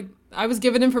know. I feel like I was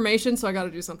given information, so I got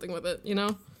to do something with it, you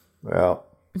know? Well.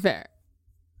 Fair.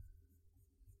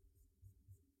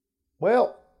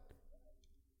 Well.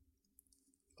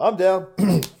 I'm down.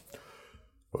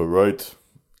 All right.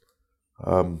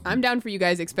 I'm down for you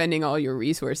guys expending all your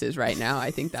resources right now.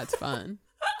 I think that's fun.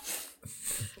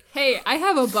 Hey, I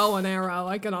have a bow and arrow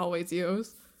I can always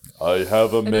use. I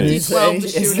have a mace.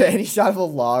 Is there any shot of a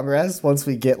long rest once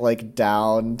we get like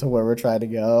down to where we're trying to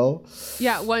go?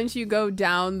 Yeah, once you go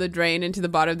down the drain into the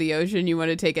bottom of the ocean, you want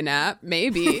to take a nap?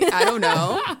 Maybe. I don't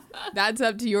know. That's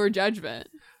up to your judgment.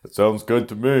 That sounds good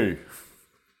to me.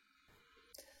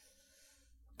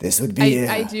 This would be...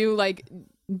 I do like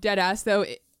dead ass though.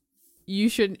 You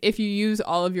should, if you use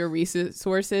all of your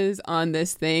resources on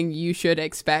this thing, you should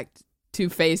expect to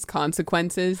face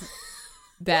consequences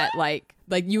that like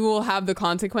you will have the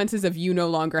consequences of you no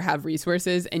longer have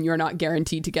resources and you're not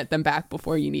guaranteed to get them back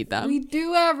before you need them. We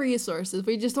do have resources.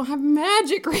 We just don't have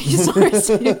magic resources.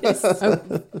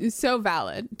 So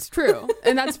valid. It's true.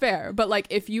 And that's fair. But like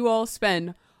if you all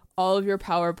spend all of your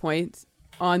power points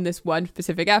on this one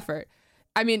specific effort,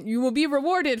 I mean, you will be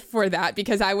rewarded for that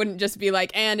because I wouldn't just be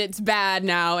like, and it's bad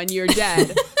now and you're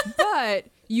dead. But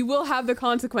you will have the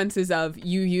consequences of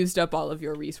you used up all of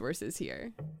your resources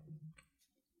here.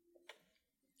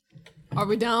 Are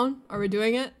we down? Are we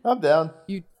doing it? I'm down.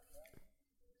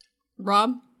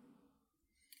 Rob?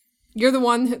 You're the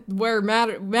one where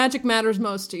magic matters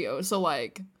most to you, so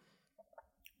like...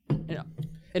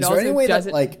 Is there any way that,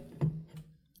 like...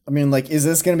 I mean, like, is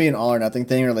this going to be an all or nothing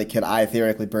thing, or, like, could I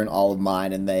theoretically burn all of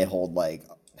mine and they hold, like,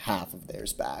 half of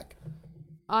theirs back?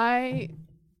 I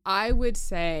would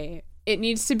say it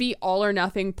needs to be all or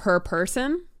nothing per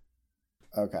person.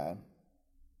 Okay.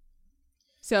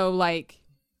 So, like,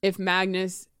 if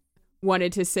Magnus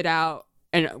wanted to sit out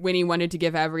and Winnie wanted to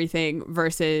give everything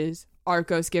versus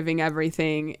Arcos giving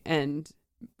everything, and,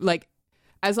 like,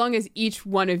 as long as each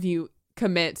one of you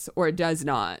commits or does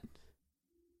not,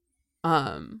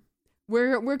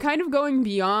 we're kind of going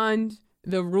beyond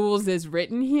the rules as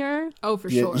written here. Oh, for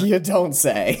sure. You don't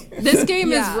say. This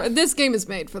game is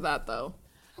made for that, though.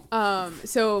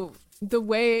 So the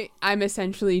way I'm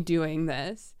essentially doing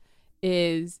this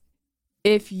is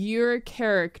if your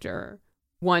character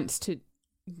wants to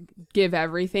give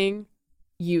everything,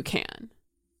 you can.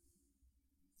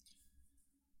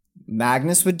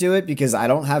 Magnus would do it because I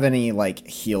don't have any, like,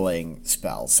 healing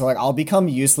spells. So, like, I'll become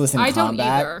useless in combat. I don't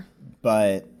either.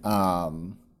 But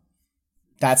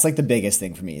that's, like, the biggest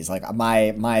thing for me is, like,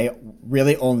 my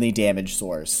really only damage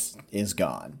source is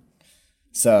gone.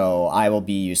 So I will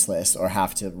be useless or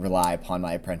have to rely upon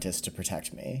my apprentice to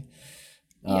protect me.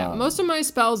 Yeah, most of my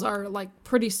spells are, like,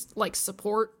 pretty, like,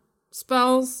 support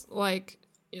spells. Like,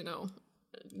 you know,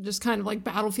 just kind of, like,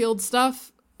 battlefield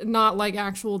stuff. Not, like,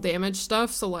 actual damage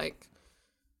stuff. So, like,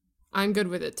 I'm good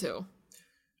with it, too.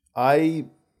 I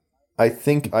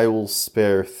think I will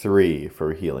spare 3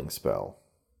 for a healing spell.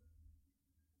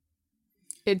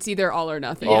 It's either all or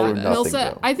nothing. All or nothing.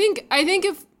 Though.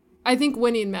 I think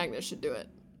Winnie and Magnus should do it.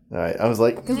 All right, I was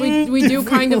like, because we do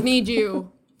kind of need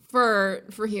you for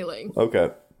healing. Okay,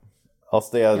 I'll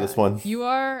stay out of this one. You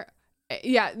are,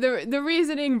 the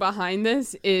reasoning behind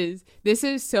this is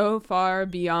so far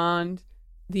beyond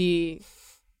the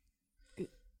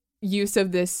use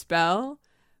of this spell.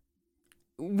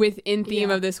 Within theme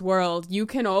of this world, you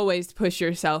can always push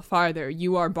yourself farther.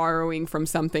 You are borrowing from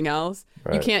something else.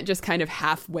 Right. You can't just kind of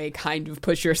halfway kind of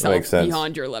push yourself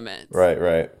beyond your limits.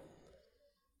 Right.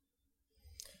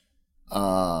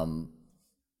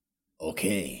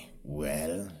 Okay,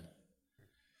 well,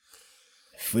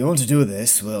 if we want to do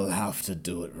this, we'll have to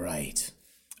do it right.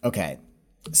 Okay,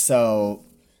 so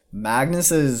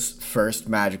Magnus's first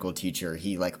magical teacher,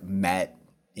 he, like, met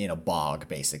in a bog,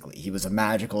 basically. He was a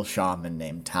magical shaman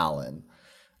named Talon,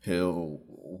 who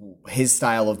his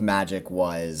style of magic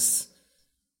was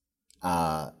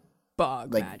bog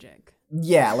magic.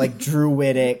 Yeah, like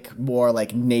druidic, more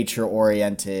like nature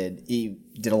oriented. He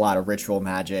did a lot of ritual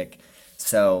magic.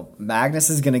 So Magnus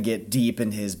is going to get deep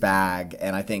in his bag,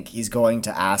 and I think he's going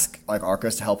to ask, like,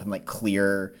 Arcos to help him, like,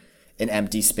 clear an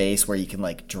empty space where you can,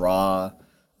 like, draw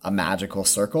a magical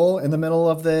circle in the middle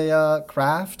of the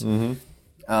craft. Mm-hmm.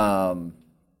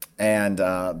 And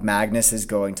Magnus is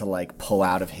going to, like, pull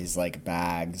out of his, like,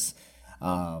 bags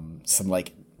some,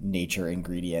 like, nature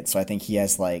ingredients. So I think he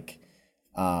has, like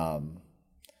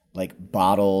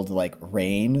bottled, like,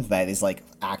 rain that is, like,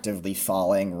 actively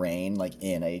falling rain, like,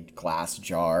 in a glass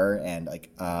jar, and,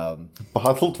 like,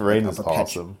 bottled rain is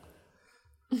awesome.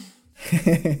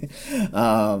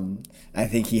 I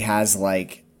think he has,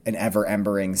 like, an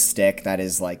ever-embering stick that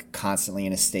is, like, constantly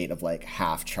in a state of, like,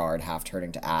 half charred, half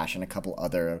turning to ash, and a couple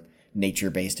other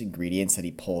nature-based ingredients that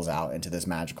he pulls out into this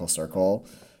magical circle.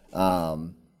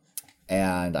 And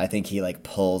I think he, like,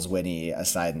 pulls Winnie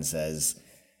aside and says,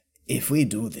 if we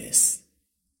do this,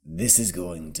 this is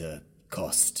going to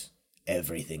cost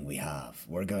everything we have.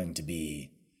 We're going to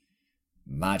be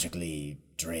magically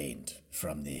drained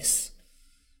from this.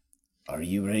 Are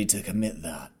you ready to commit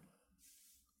that?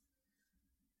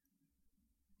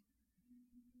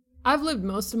 I've lived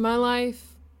most of my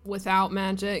life without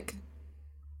magic.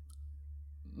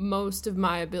 Most of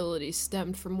my abilities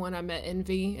stemmed from when I met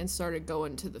Envy and started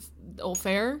going to the old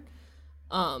fair.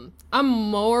 I'm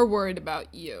more worried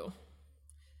about you.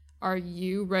 Are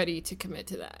you ready to commit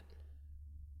to that?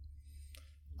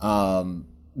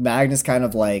 Magnus kind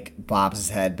of, like, bobs his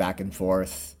head back and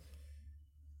forth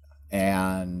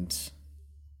and,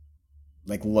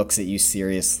 like, looks at you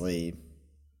seriously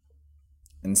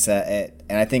and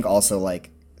I think also,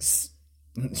 like,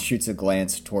 shoots a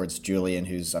glance towards Julian,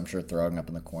 who's, I'm sure, throwing up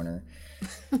in the corner.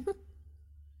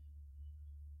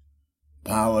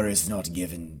 Power is not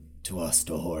given to us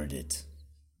to hoard it.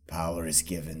 power is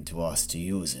given to us to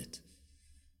use it.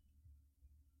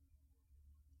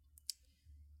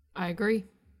 I agree.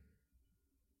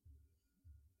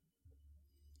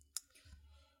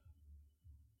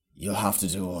 You'll have to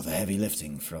do all the heavy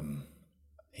lifting from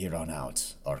here on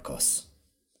out, Arcos.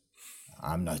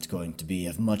 I'm not going to be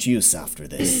of much use after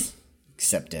this,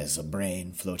 except as a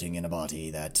brain floating in a body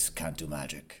that can't do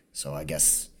magic. So I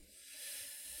guess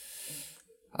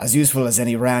as useful as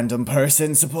any random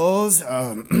person, suppose.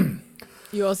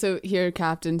 You also hear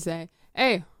Captain say,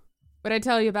 "Hey, what'd I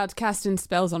tell you about casting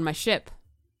spells on my ship?"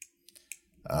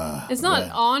 It's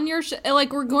not on your ship.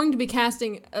 Like, we're going to be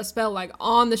casting a spell like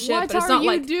on the ship, but it's not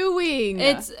like doing?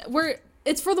 It's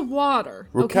for the water.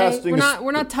 We're casting.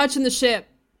 We're not touching the ship.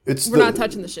 We're not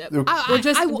touching the ship.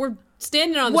 We're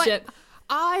standing on the ship.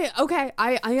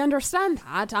 I understand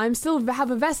that. I'm still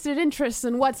have a vested interest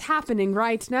in what's happening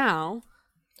right now.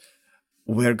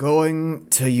 We're going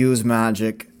to use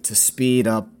magic to speed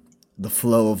up the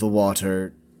flow of the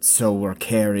water so we're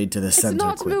carried to the center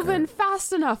quicker. It's not moving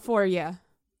fast enough for you.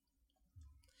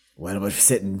 Well, we're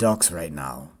sitting ducks right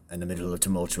now in the middle of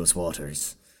tumultuous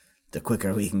waters. The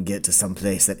quicker we can get to some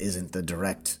place that isn't the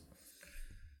direct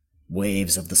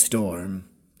waves of the storm,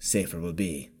 safer we'll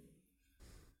be.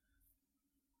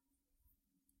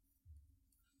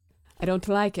 I don't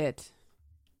like it,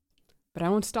 but I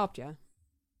won't stop you.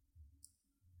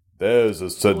 There's a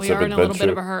sense of adventure. We are in a little bit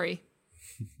of a hurry.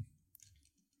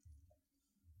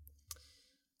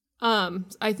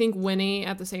 I think Winnie,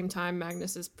 at the same time,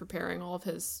 Magnus is preparing all of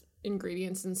his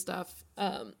ingredients and stuff.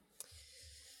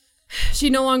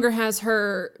 She no longer has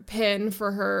her pin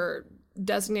for her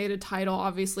designated title,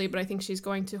 obviously, but I think she's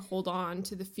going to hold on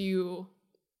to the few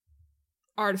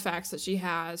artifacts that she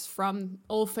has from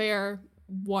Ulfair.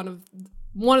 One of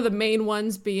the main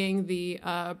ones being the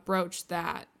brooch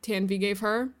that Tanvi gave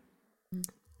her.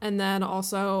 And then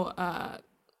also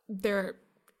their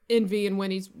Envy and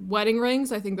Winnie's wedding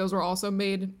rings. I think those were also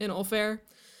made in Ulfair.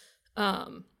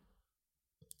 And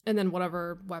then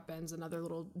whatever weapons and other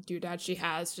little doodads she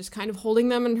has, just kind of holding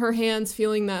them in her hands,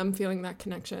 feeling that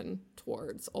connection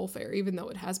towards Ulfair, even though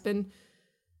it has been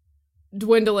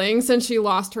dwindling since she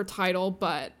lost her title,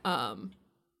 but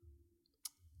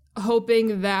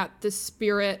hoping that the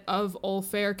spirit of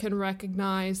Ulfair can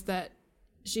recognize that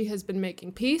she has been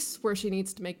making peace where she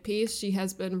needs to make peace. She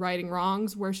has been righting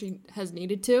wrongs where she has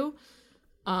needed to.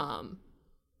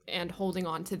 And holding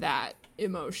on to that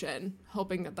emotion,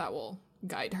 hoping that will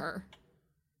guide her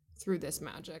through this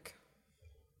magic.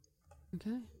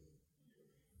 Okay.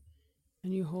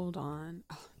 And you hold on.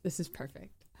 Oh, this is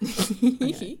perfect.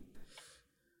 Okay.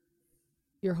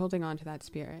 You're holding on to that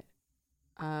spirit.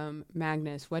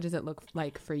 Magnus, what does it look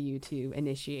like for you to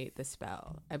initiate the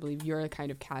spell? I believe you're kind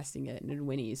of casting it and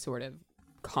Winnie's sort of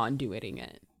conduiting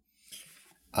it.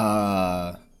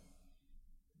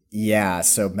 Yeah,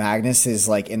 so Magnus is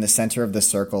like in the center of the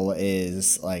circle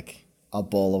is like a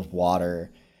bowl of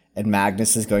water, and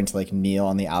Magnus is going to like kneel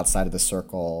on the outside of the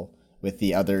circle with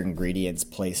the other ingredients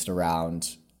placed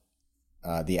around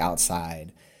the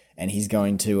outside, and he's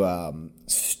going to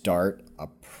start a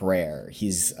prayer.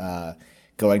 He's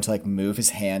going to like move his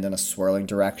hand in a swirling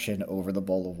direction over the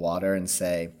bowl of water and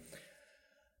say,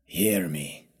 "Hear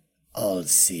me,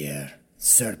 All-Seer,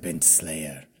 Serpent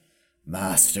Slayer,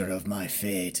 Master of my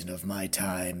fate and of my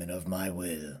time and of my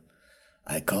will.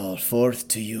 I call forth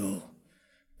to you,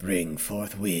 bring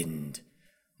forth wind,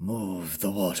 move the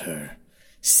water,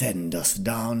 send us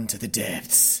down to the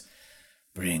depths,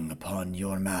 bring upon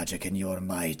your magic and your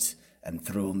might, and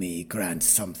through me grant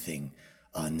something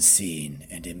unseen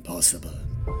and impossible."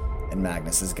 And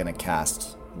Magnus is going to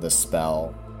cast the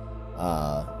spell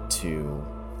to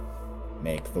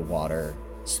make the water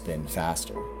spin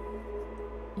faster.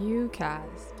 You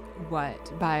cast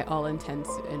what, by all intents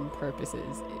and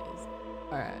purposes, is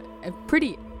a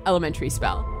pretty elementary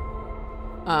spell.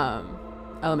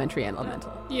 Elementary and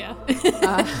elemental. Yeah.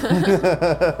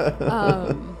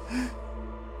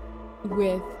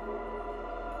 With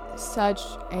such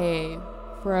a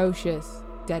ferocious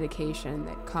dedication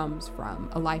that comes from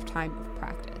a lifetime of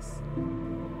practice.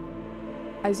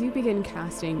 As you begin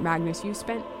casting, Magnus, you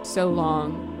spent so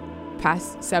long,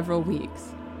 past several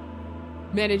weeks,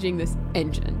 managing this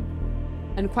engine.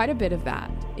 And quite a bit of that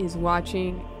is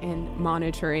watching and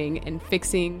monitoring and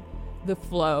fixing the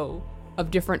flow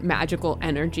of different magical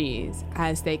energies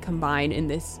as they combine in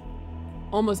this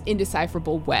almost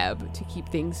indecipherable web to keep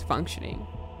things functioning.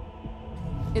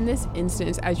 In this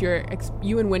instance, as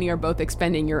you and Winnie are both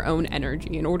expending your own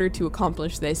energy, in order to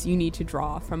accomplish this, you need to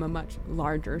draw from a much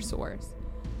larger source.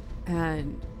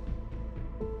 And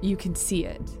you can see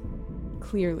it.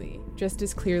 clearly, just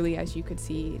as clearly as you could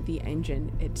see the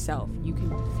engine itself. You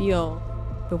can feel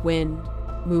the wind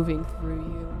moving through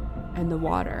you and the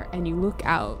water, and you look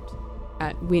out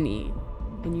at Winnie,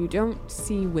 and you don't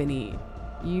see Winnie.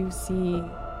 You see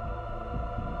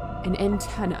an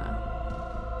antenna.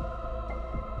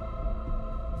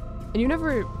 And you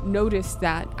never noticed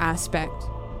that aspect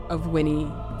of Winnie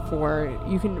before.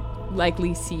 You can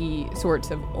likely see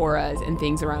sorts of auras and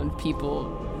things around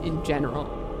people in general.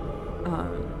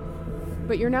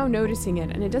 But you're now noticing it,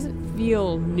 and it doesn't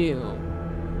feel new.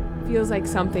 It feels like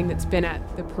something that's been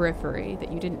at the periphery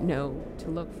that you didn't know to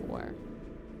look for.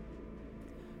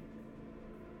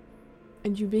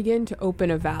 And you begin to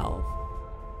open a valve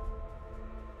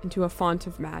into a font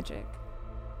of magic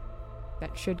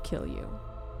that should kill you.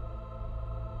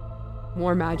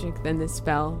 More magic than this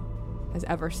spell has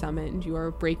ever summoned. You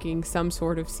are breaking some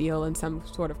sort of seal and some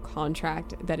sort of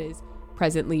contract that is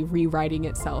presently rewriting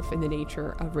itself in the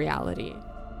nature of reality.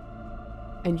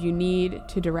 And you need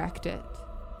to direct it.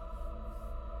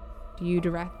 Do you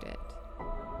direct it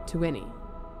to Winnie?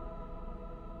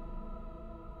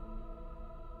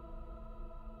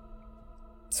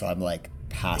 So I'm like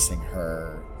passing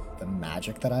her the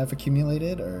magic that I've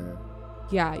accumulated, or?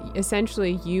 Yeah,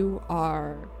 essentially you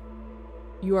are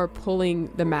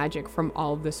pulling the magic from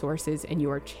all of the sources and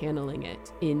you are channeling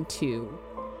it into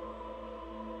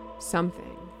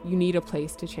something. You need a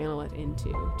place to channel it into.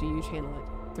 Do you channel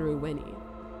it through Winnie?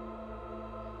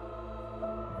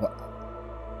 What?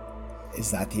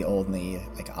 Is that the only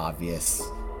obvious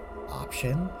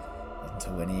option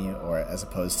into Winnie, or as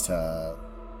opposed to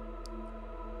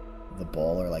the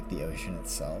bowl or the ocean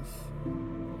itself?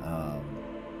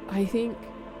 I think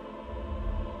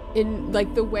in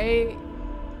the way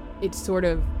it's sort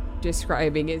of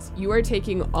describing is you are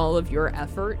taking all of your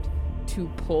effort to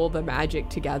pull the magic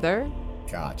together.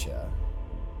 Gotcha.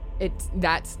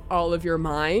 That's all of your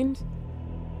mind,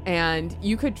 and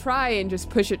you could try and just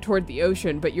push it toward the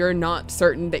ocean, but you're not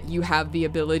certain that you have the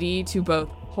ability to both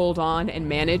hold on and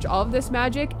manage all of this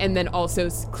magic and then also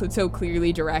so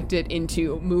clearly direct it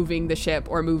into moving the ship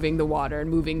or moving the water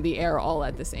and moving the air all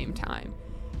at the same time.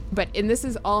 And this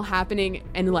is all happening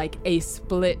in a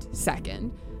split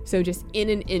second. So just in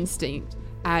an instinct,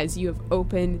 as you have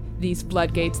opened these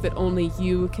floodgates that only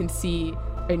you can see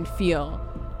and feel,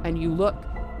 and you look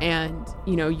and,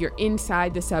 you're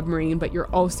inside the submarine, but you're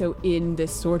also in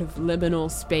this sort of liminal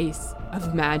space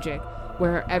of magic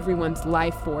where everyone's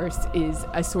life force is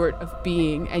a sort of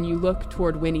being, and you look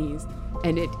toward Winnie's,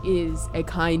 and it is a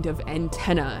kind of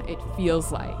antenna, it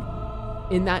feels like.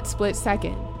 In that split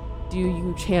second, do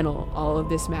you channel all of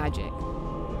this magic,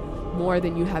 more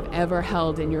than you have ever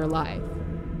held in your life,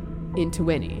 into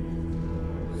Winnie?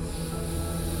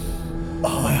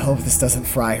 Oh, I hope this doesn't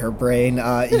fry her brain.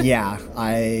 Yeah,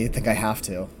 I think I have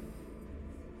to.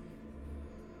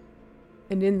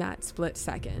 And in that split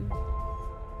second,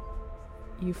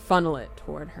 you funnel it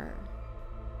toward her.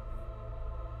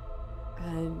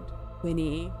 And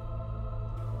Winnie,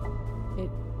 it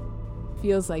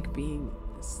feels like being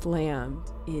slammed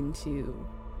into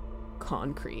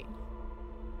concrete.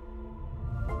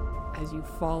 As you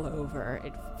fall over,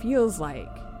 it feels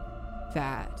like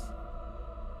that,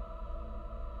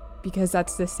 because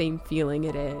that's the same feeling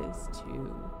it is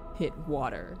to hit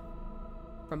water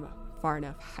from a far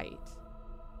enough height.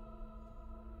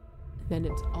 Then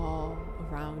it's all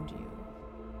around you.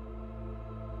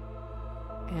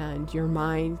 And your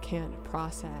mind can't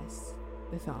process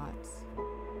the thoughts.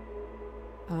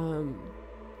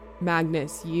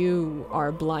 Magnus, you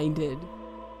are blinded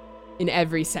in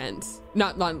every sense.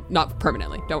 Not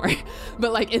permanently, don't worry.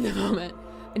 But in the moment,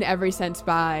 in every sense,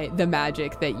 by the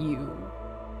magic that you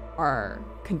are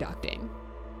conducting.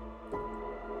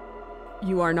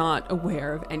 You are not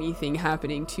aware of anything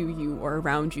happening to you or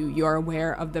around you. You are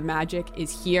aware of the magic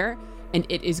is here and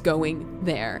it is going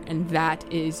there. And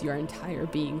that is your entire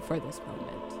being for this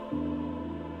moment.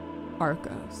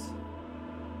 Arcos.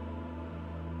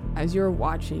 As you're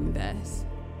watching this,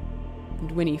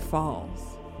 and Winnie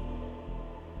falls,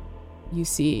 you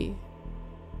see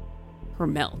her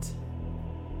melt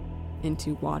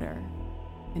into water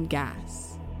and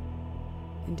gas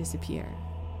and disappear.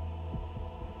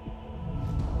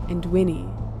 And Winnie,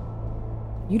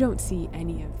 you don't see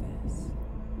any of this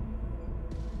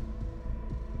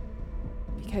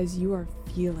because you are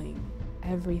feeling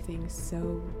everything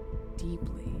so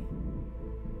deeply.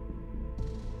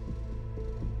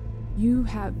 You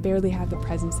barely have the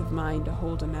presence of mind to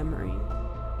hold a memory.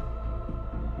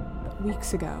 But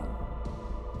weeks ago,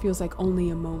 feels like only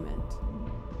a moment.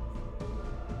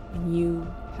 And you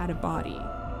had a body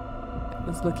that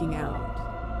was looking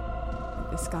out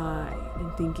the sky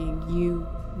and thinking you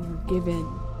were given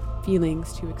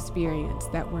feelings to experience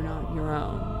that were not your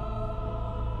own.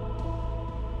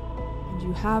 And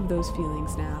you have those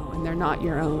feelings now, and they're not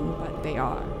your own, but they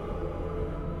are.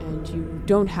 And you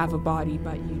don't have a body,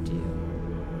 but you do.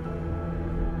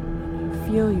 And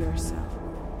you feel yourself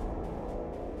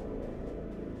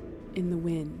in the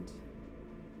wind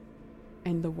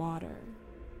and the water.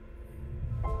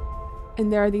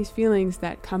 And there are these feelings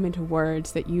that come into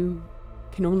words that you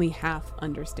can only half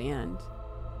understand.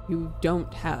 You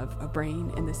don't have a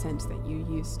brain in the sense that you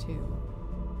used to.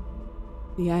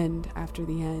 The end after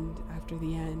the end after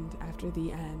the end after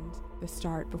the end. The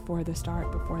start before the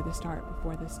start before the start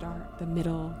before the start. The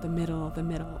middle, the middle, the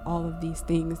middle. All of these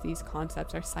things, these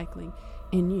concepts are cycling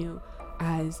in you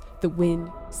as the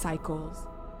wind cycles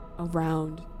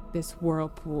around this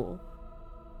whirlpool,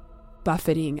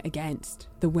 buffeting against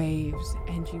the waves,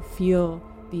 and you feel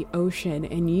the ocean,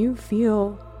 and you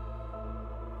feel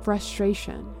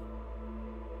frustration,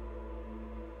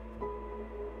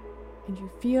 and you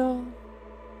feel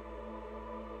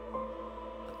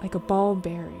like a ball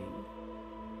bearing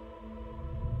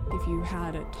if you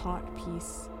had a taut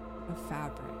piece of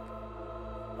fabric,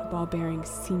 a ball bearing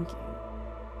sinking,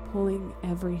 pulling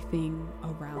everything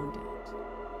around it.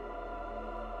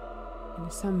 In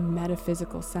some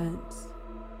metaphysical sense,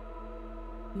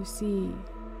 you see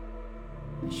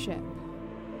a ship,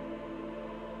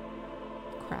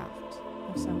 a craft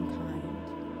of some kind.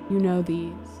 You know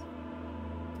these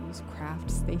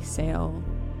crafts, they sail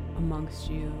amongst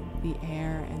you, the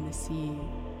air and the sea,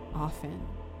 often.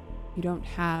 You don't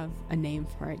have a name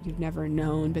for it, you've never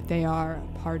known, but they are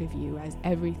a part of you, as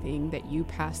everything that you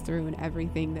pass through and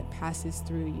everything that passes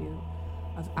through you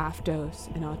of Aptos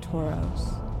and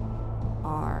Autoros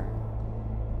are.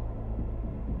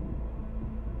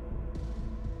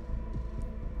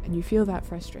 And you feel that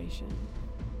frustration.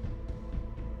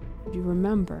 You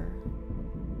remember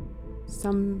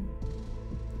something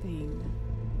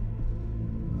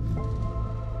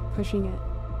pushing it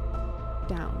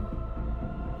down.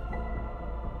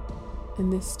 In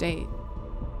this state,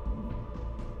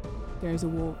 there is a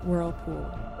whirlpool,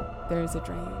 there is a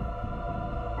drain,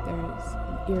 there is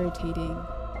an irritating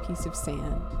piece of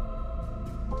sand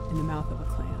in the mouth of a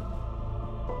clam.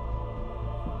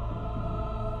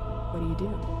 What do you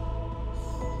do?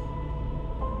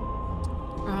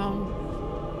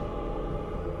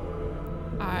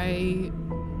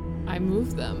 I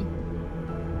move them.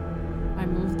 I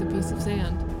move the piece of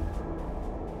sand.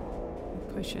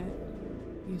 You push it.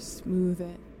 You smooth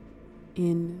it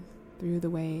in through the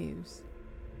waves.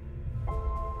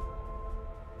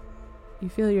 You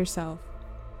feel yourself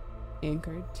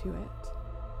anchored to it.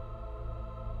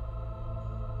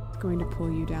 It's going to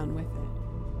pull you down with it.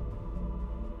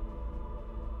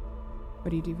 What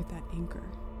do you do with that anchor?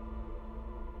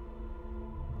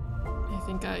 I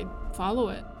think I follow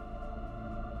it.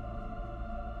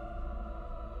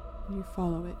 You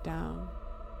follow it down.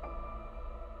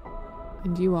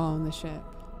 And you all on the ship,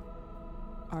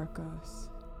 Arcos,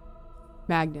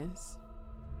 Magnus,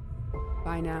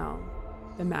 by now,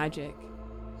 the magic,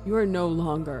 you are no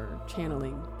longer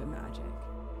channeling the magic.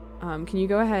 Can you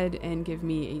go ahead and give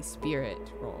me a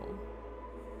spirit roll?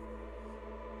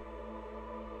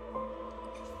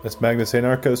 That's Magnus and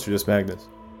Arcos, or just Magnus?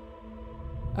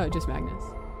 Oh, just Magnus.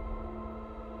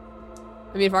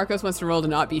 I mean, if Arcos wants to roll to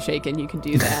not be shaken, you can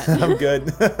do that. I'm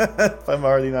good. If I'm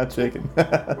already not shaken.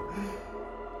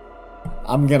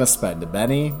 I'm gonna spend a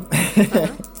Benny.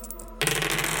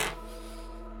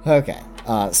 Okay.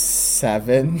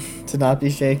 7 to not be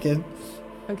shaken.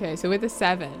 Okay, so with a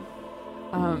 7,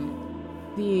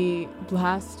 the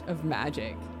blast of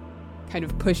magic kind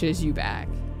of pushes you back.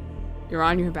 You're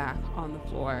on your back on the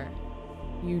floor.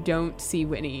 You don't see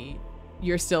Winnie.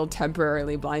 You're still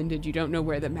temporarily blinded. You don't know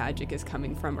where the magic is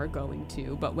coming from or going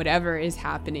to, but whatever is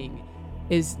happening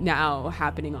is now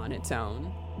happening on its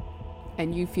own.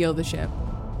 And you feel the ship.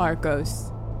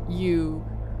 Arcos, you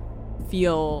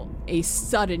feel a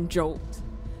sudden jolt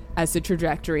as the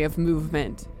trajectory of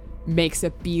movement makes a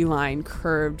beeline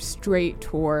curved straight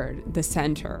toward the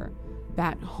center.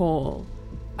 That hole,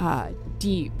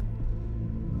 deep,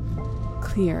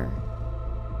 clear.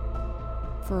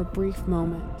 For a brief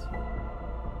moment,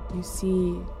 you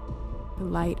see the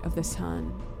light of the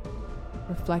sun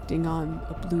reflecting on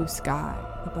a blue sky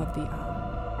above the eye.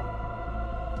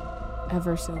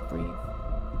 Ever so brief,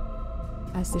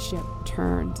 as the ship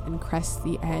turns and crests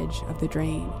the edge of the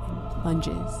drain and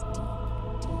plunges deep,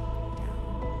 deep down.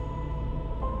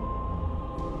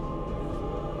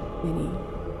 Winnie,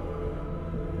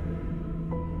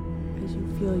 as you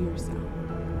feel yourself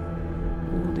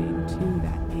holding to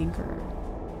that anchor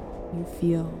You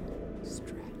feel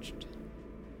stretched,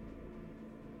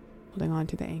 holding on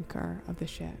to the anchor of the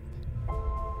ship.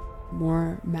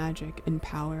 More magic and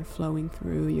power flowing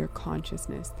through your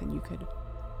consciousness than you could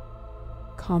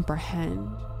comprehend.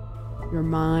 Your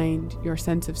mind, your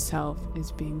sense of self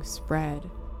is being spread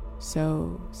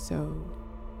so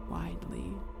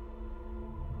widely.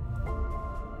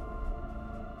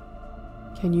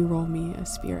 Can you roll me a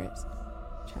spirit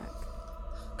check?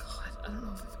 Oh God, I don't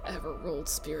know if I've ever rolled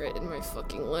spirit in my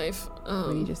fucking life.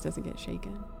 Where he just doesn't get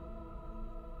shaken.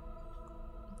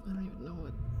 I don't even know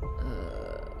what.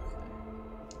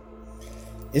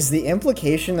 Is the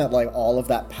implication that like all of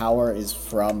that power is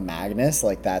from Magnus?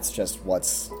 Like that's just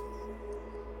what's,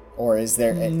 or is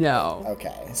there? No.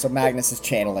 Okay, so Magnus is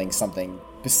channeling something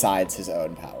besides his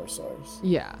own power source.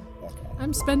 Yeah. Okay.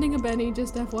 I'm spending a Benny,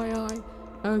 just FYI.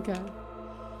 Okay.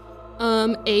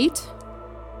 8.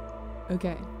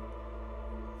 Okay.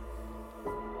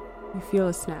 You feel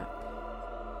a snap.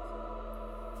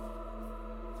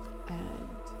 And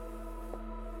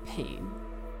pain.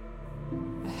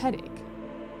 A headache.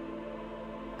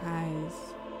 As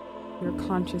your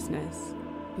consciousness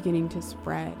beginning to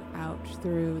spread out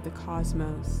through the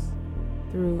cosmos,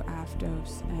 through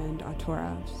Aftos and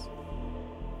Autoros,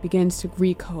 begins to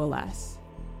recoalesce.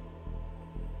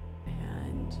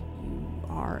 And you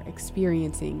are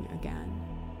experiencing again.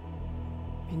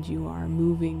 And you are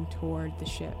moving toward the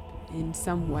ship in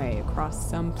some way, across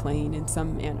some plane, in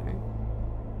some manner.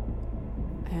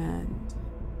 And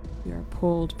you are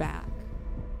pulled back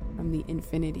from the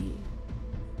infinity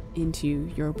into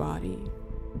your body.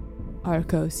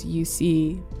 Arcos, you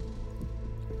see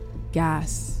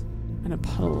gas and a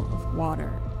puddle of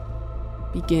water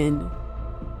begin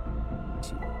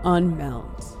to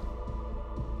unmelt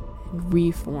and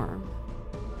reform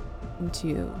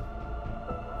into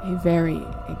a very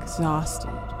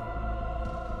exhausted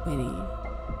Winnie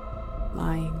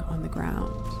lying on the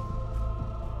ground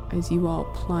as you all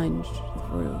plunge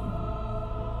through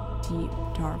deep,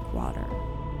 dark water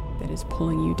that is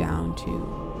pulling you down to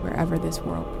wherever this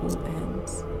whirlpool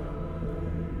ends.